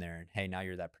come in there and, hey, now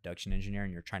you're that production engineer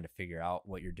and you're trying to figure out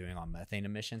what you're doing on methane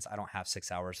emissions. I don't have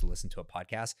 6 hours to listen to a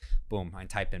podcast. Boom, I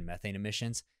type in methane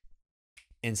emissions,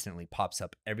 instantly pops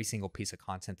up every single piece of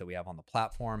content that we have on the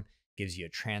platform, gives you a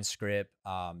transcript.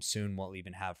 Soon we'll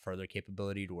even have further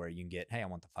capability to where you can get, hey, I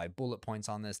want the 5 bullet points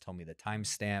on this. Tell me the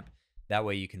timestamp. That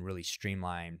way you can really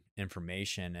streamline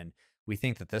information. And we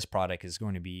think that this product is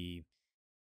going to be,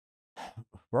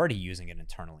 we're already using it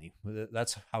internally.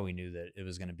 That's how we knew that it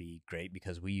was going to be great,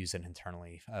 because we use it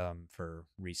internally for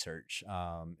research.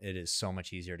 It is so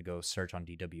much easier to go search on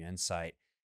DW Insight.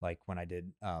 Like when I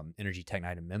did Energy Tech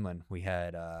Night in Midland, we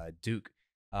had Duke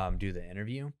do the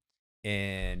interview,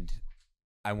 and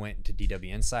I went to DW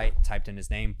Insight, typed in his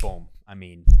name, boom. I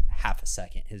mean, half a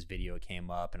second, his video came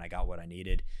up and I got what I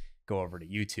needed. Go over to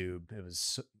YouTube. It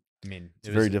was, it's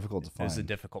very difficult to find. It was a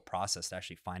difficult process to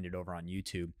actually find it over on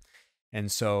YouTube.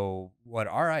 And so what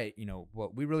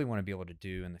we really want to be able to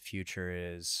do in the future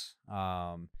is,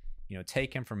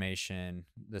 take information,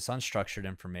 this unstructured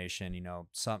information,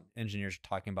 some engineers are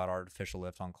talking about artificial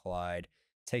lift on Collide,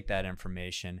 take that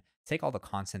information, take all the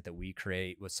content that we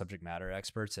create with subject matter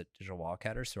experts at Digital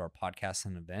Wildcatters through our podcasts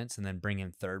and events, and then bring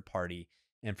in third-party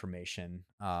information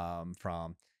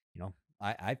from,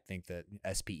 I think that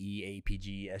SPE,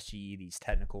 APG, SGE, these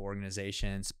technical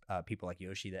organizations, people like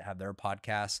Yoshi that have their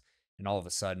podcasts, and all of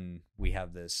a sudden we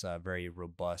have this very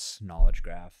robust knowledge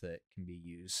graph that can be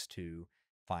used to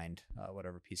find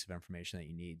whatever piece of information that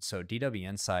you need. So DW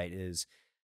Insight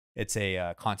it's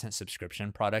a content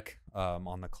subscription product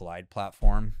on the Collide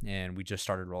platform, and we just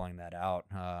started rolling that out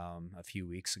a few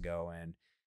weeks ago, and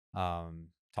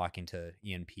talking to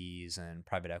E&Ps and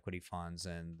private equity funds,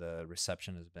 and the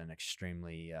reception has been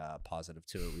extremely positive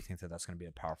to it. We think that that's going to be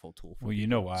a powerful tool for you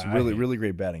know why it's really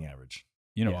great batting average.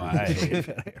 You know why I hate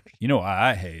it. You know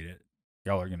why I hate it.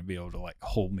 Y'all are going to be able to like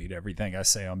hold me to everything I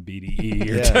say on BDE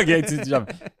or Chuck Yates.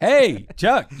 Hey,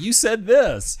 Chuck, you said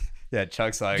this. Yeah,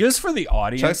 Chuck's like, just for the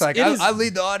audience. Chuck's like, I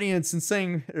lead the audience in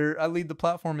saying, or I lead the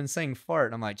platform in saying fart.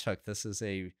 And I'm like, Chuck, this is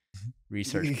a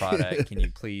research product. Can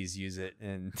you please use it?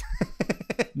 And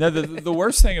no, the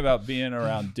worst thing about being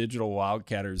around Digital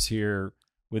Wildcatters here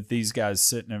with these guys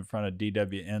sitting in front of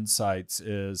DW Insights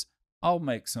is I'll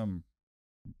make some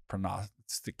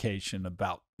prognostication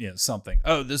about something.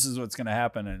 Oh, this is what's going to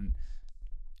happen, and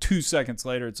 2 seconds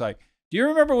later, it's like, do you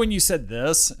remember when you said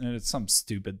this? And it's some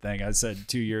stupid thing I said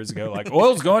 2 years ago, like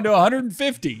oil's going to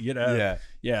 150.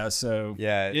 Yeah. So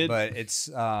but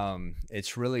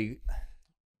it's really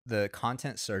the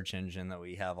content search engine that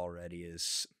we have already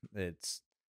it's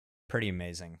pretty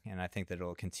amazing, and I think that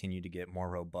it'll continue to get more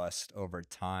robust over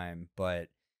time. But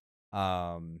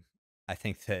I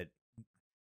think that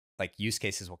like use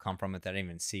cases will come from it that I didn't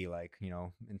even see. Like,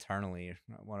 internally,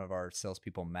 one of our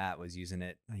salespeople, Matt, was using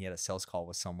it. He had a sales call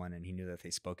with someone and he knew that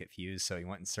they spoke at Fuse. So he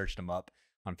went and searched them up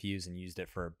on Fuse and used it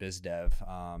for biz dev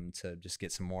to just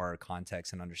get some more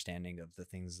context and understanding of the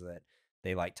things that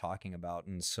they like talking about.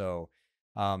 And so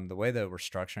the way that we're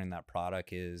structuring that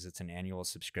product is it's an annual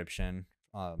subscription,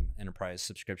 enterprise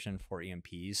subscription for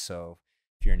EMPs. So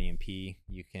if you're an EMP,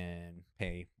 you can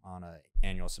pay on an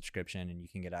annual subscription and you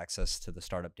can get access to the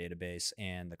startup database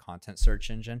and the content search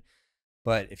engine.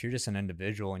 But if you're just an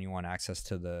individual and you want access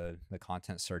to the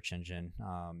content search engine,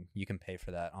 you can pay for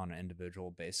that on an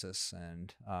individual basis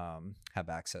and have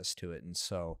access to it. And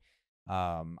so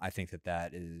I think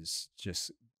that is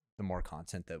just the more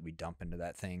content that we dump into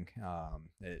that thing,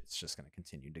 it's just going to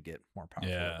continue to get more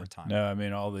powerful over time. No, I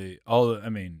mean all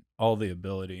the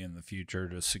ability in the future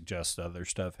to suggest other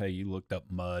stuff. Hey, you looked up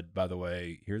mud, by the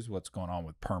way, here's what's going on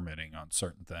with permitting on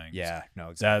certain things. Yeah, no,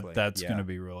 exactly. That's going to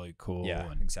be really cool. Yeah,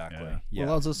 and, exactly. Yeah. Yeah. Well,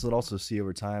 it allows us to also see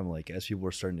over time, like as people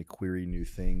are starting to query new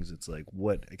things, it's like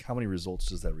how many results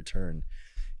does that return?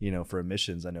 You know, for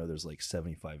emissions, I know there's like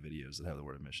 75 videos that have the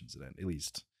word emissions in it, at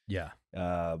least. Yeah.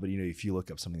 But you know, if you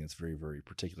look up something that's very, very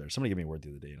particular, somebody gave me a word the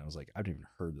other day and I was like, I've never even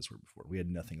heard this word before. We had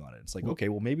nothing on it. It's like, okay,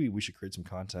 well maybe we should create some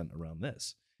content around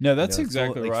this. No, that's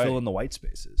exactly right. Fill in the white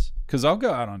spaces. Because I'll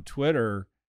go out on Twitter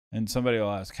and somebody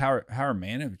will ask, how are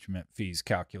management fees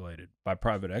calculated by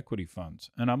private equity funds?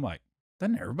 And I'm like,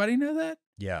 doesn't everybody know that?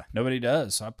 Yeah. Nobody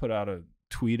does. So I put out a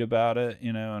tweet about it,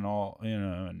 and all,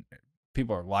 and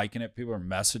people are liking it. People are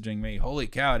messaging me. Holy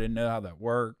cow, I didn't know how that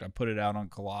worked. I put it out on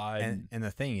Collide. And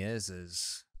the thing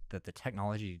is that the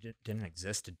technology didn't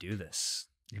exist to do this.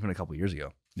 Even a couple years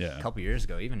ago. Yeah. A couple years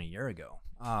ago, even a year ago.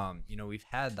 We've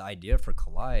had the idea for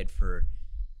Collide for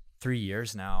 3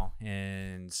 years now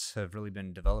and have really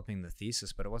been developing the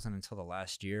thesis, but it wasn't until the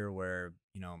last year where,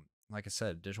 like I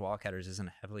said, Digital Wildcatters isn't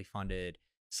a heavily funded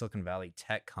Silicon Valley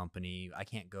tech company. I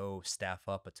can't go staff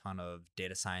up a ton of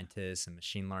data scientists and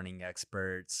machine learning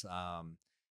experts.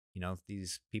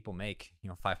 These people make,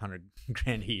 500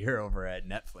 grand a year over at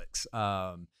Netflix.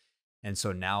 And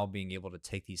so now being able to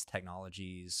take these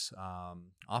technologies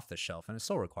off the shelf, and it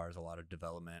still requires a lot of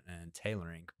development and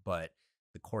tailoring, but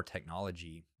the core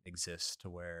technology exists to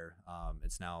where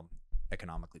it's now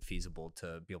economically feasible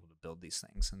to be able to build these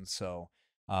things. And so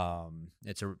I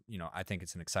think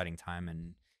it's an exciting time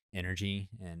in energy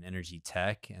and energy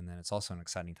tech. And then it's also an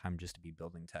exciting time just to be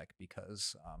building tech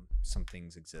because some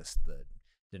things exist that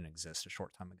didn't exist a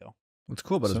short time ago. What's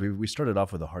cool about it is we started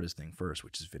off with the hardest thing first,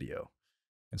 which is video.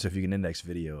 And so if you can index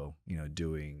video,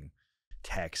 doing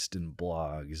text and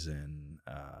blogs and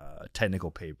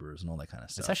technical papers and all that kind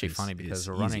of stuff. It's actually funny because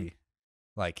we're running,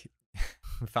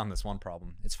 we found this one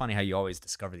problem. It's funny how you always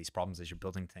discover these problems as you're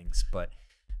building things, but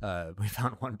we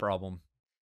found one problem,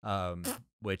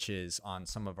 which is on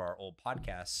some of our old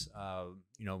podcasts,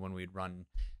 when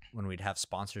we'd have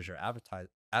sponsors or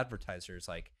advertisers,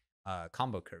 like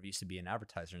Combo Curve used to be an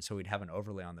advertiser. And so we'd have an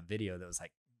overlay on the video that was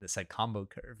like, that said Combo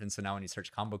Curve. And so now when you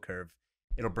search Combo Curve,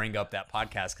 it'll bring up that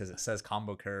podcast because it says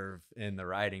Combo Curve in the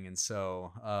writing. And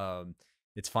so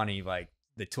it's funny, like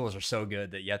the tools are so good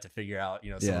that you have to figure out,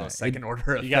 some of those second order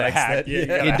effects. You gotta hack.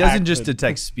 It doesn't just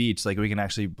detect speech. Like we can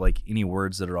actually, like any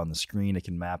words that are on the screen, it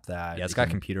can map that. Yeah, it's got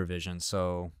computer vision.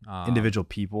 So individual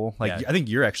people, like yeah. I think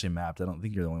you're actually mapped. I don't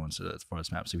think you're the only one as far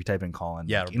as mapped. So if you type in Collin,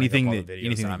 yeah, like anything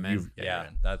that I'm in. you've Yeah,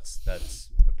 that's a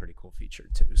pretty cool feature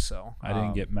too. So I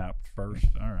didn't get mapped first.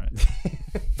 All right.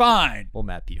 Fine. We'll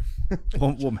map you.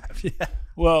 we'll map. Yeah.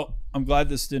 Well, I'm glad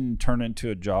this didn't turn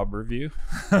into a job review.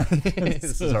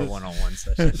 This is our one-on-one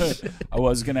session. I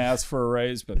was going to ask for a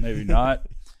raise, but maybe not.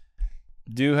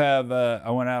 Do have, I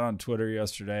went out on Twitter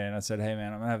yesterday and I said, hey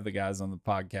man, I'm going to have the guys on the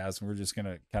podcast and we're just going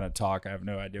to kind of talk. I have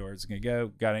no idea where it's going to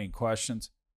go. Got any questions?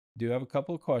 Do have a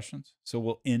couple of questions. So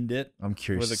we'll end it. I'm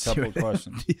curious with a couple of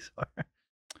questions. These are.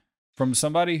 From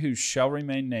somebody who shall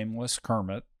remain nameless,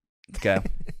 Kermit. Okay.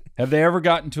 Have they ever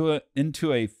gotten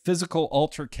into a physical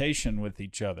altercation with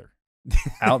each other?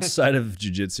 Outside of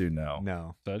jiu-jitsu, no.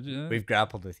 No. So, We've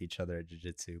grappled with each other at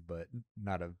jiu-jitsu, but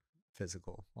not a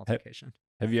physical altercation.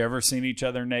 Have you ever seen each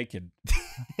other naked?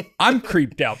 I'm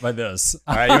creeped out by this.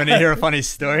 All right, you want to hear a funny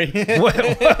story?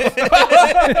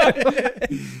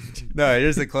 No,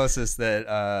 here's the closest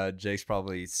that Jake's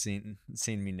probably seen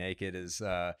me naked is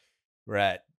we're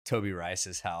at Toby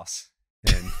Rice's house.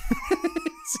 And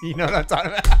so you know what I'm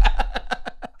talking about?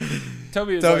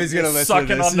 Toby's gonna listen to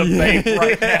sucking this. on the vape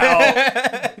right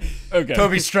now. Okay.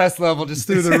 Toby's stress level just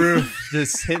through the roof,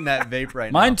 just hitting that vape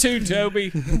right now. Mine too,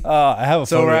 Toby. I have a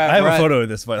So photo. we're at- I have we're a at- photo of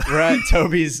this. But We're at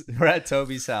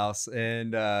Toby's house,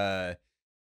 and we're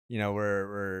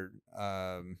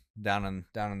down in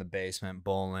the basement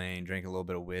bowling, drinking a little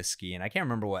bit of whiskey, and I can't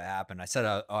remember what happened. I said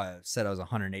I was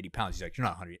 180 pounds. He's like, "You're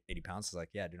not 180 pounds." I was like,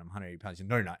 "Yeah, dude, I'm 180 pounds." He's like,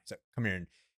 "No, you're not." He's like, "Come here." And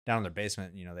down in their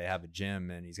basement, they have a gym,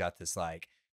 and he's got this like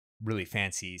really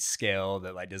fancy scale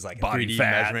that like does like a Body 3D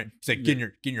fat. measurement. He's like, get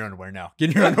in your underwear now. Get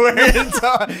in your underwear. And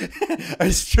so I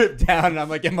strip down and I'm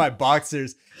like in my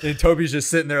boxers. And Toby's just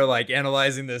sitting there like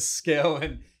analyzing this scale,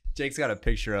 and Jake's got a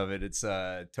picture of it. It's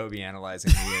Toby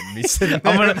analyzing me and me sitting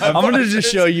there. I'm gonna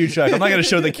just show you, Chuck. I'm not gonna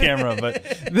show the camera, but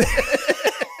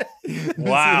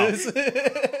Wow.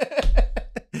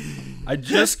 I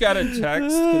just got a text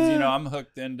because, you know, I'm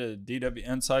hooked into DW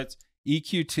Insights.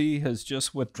 EQT has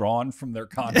just withdrawn from their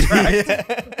contract.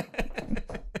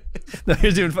 no,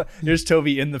 here's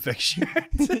Toby in the picture.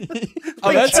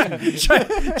 Oh, that's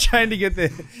trying to get the.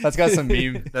 That's got some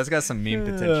meme. That's got some meme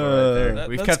potential right there.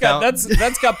 We've kept that.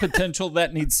 That's got potential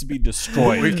that needs to be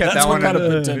destroyed. We've kept That's that what one. kind of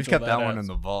potential We've kept that one has. in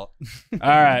the vault. All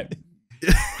right.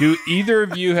 Do either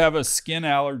of you have a skin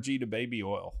allergy to baby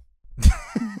oil?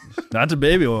 Not to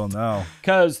baby oil, no.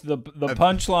 Because the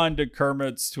punchline to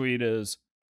Kermit's tweet is,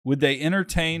 would they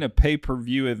entertain a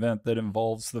pay-per-view event that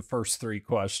involves the first 3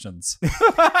 questions?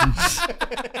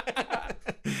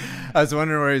 I was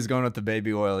wondering where he's going with the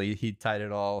baby oil. He tied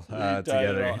it all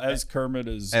together. As Kermit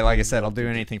is. Hey, like I said, I'll do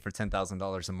anything for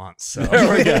 $10,000 a month. So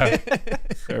There we go.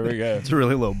 There we go. It's a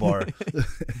really low bar.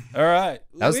 All right.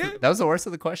 that was the worst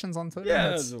of the questions on Twitter. Yeah, that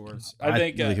That's- was the worst. I I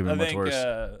think think it would be much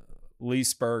worse.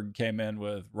 Leesburg came in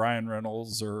with Ryan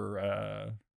Reynolds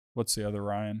or what's the other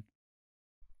Ryan?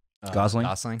 Gosling?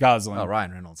 Gosling. Oh,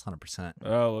 Ryan Reynolds, 100%.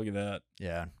 Oh, look at that.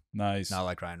 Yeah, Nice. not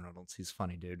like Ryan Reynolds. He's a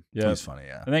funny, dude. Yeah. He's funny,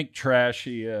 yeah. I think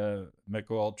Trashy,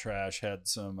 McWell Trash had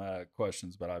some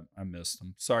questions, but I missed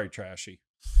them. Sorry, Trashy.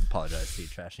 Apologize to you,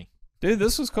 Trashy. Dude,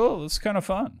 this was cool. This is kind of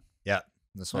fun. Yeah,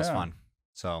 this was Yeah. fun.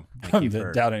 So I thank you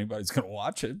for. doubt anybody's going to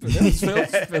watch it, but it was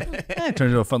It turned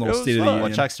into a fun It little was state of the fun. Well,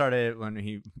 union. Chuck started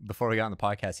before we got on the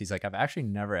podcast. He's like, I've actually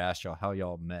never asked y'all how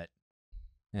y'all met,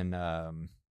 and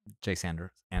Jake's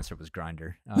answer was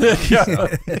Grinder. Yeah.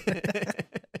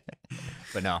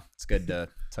 But no, it's good to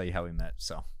tell you how we met.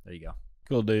 So there you go.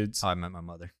 Cool dudes. How I met my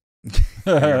mother.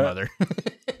 Your mother.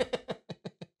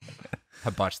 I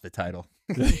botched the title.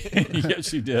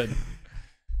 Yes, you did.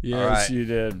 Yes, right. you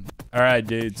did. All right,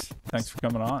 dudes. Thanks for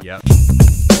coming on. Yep.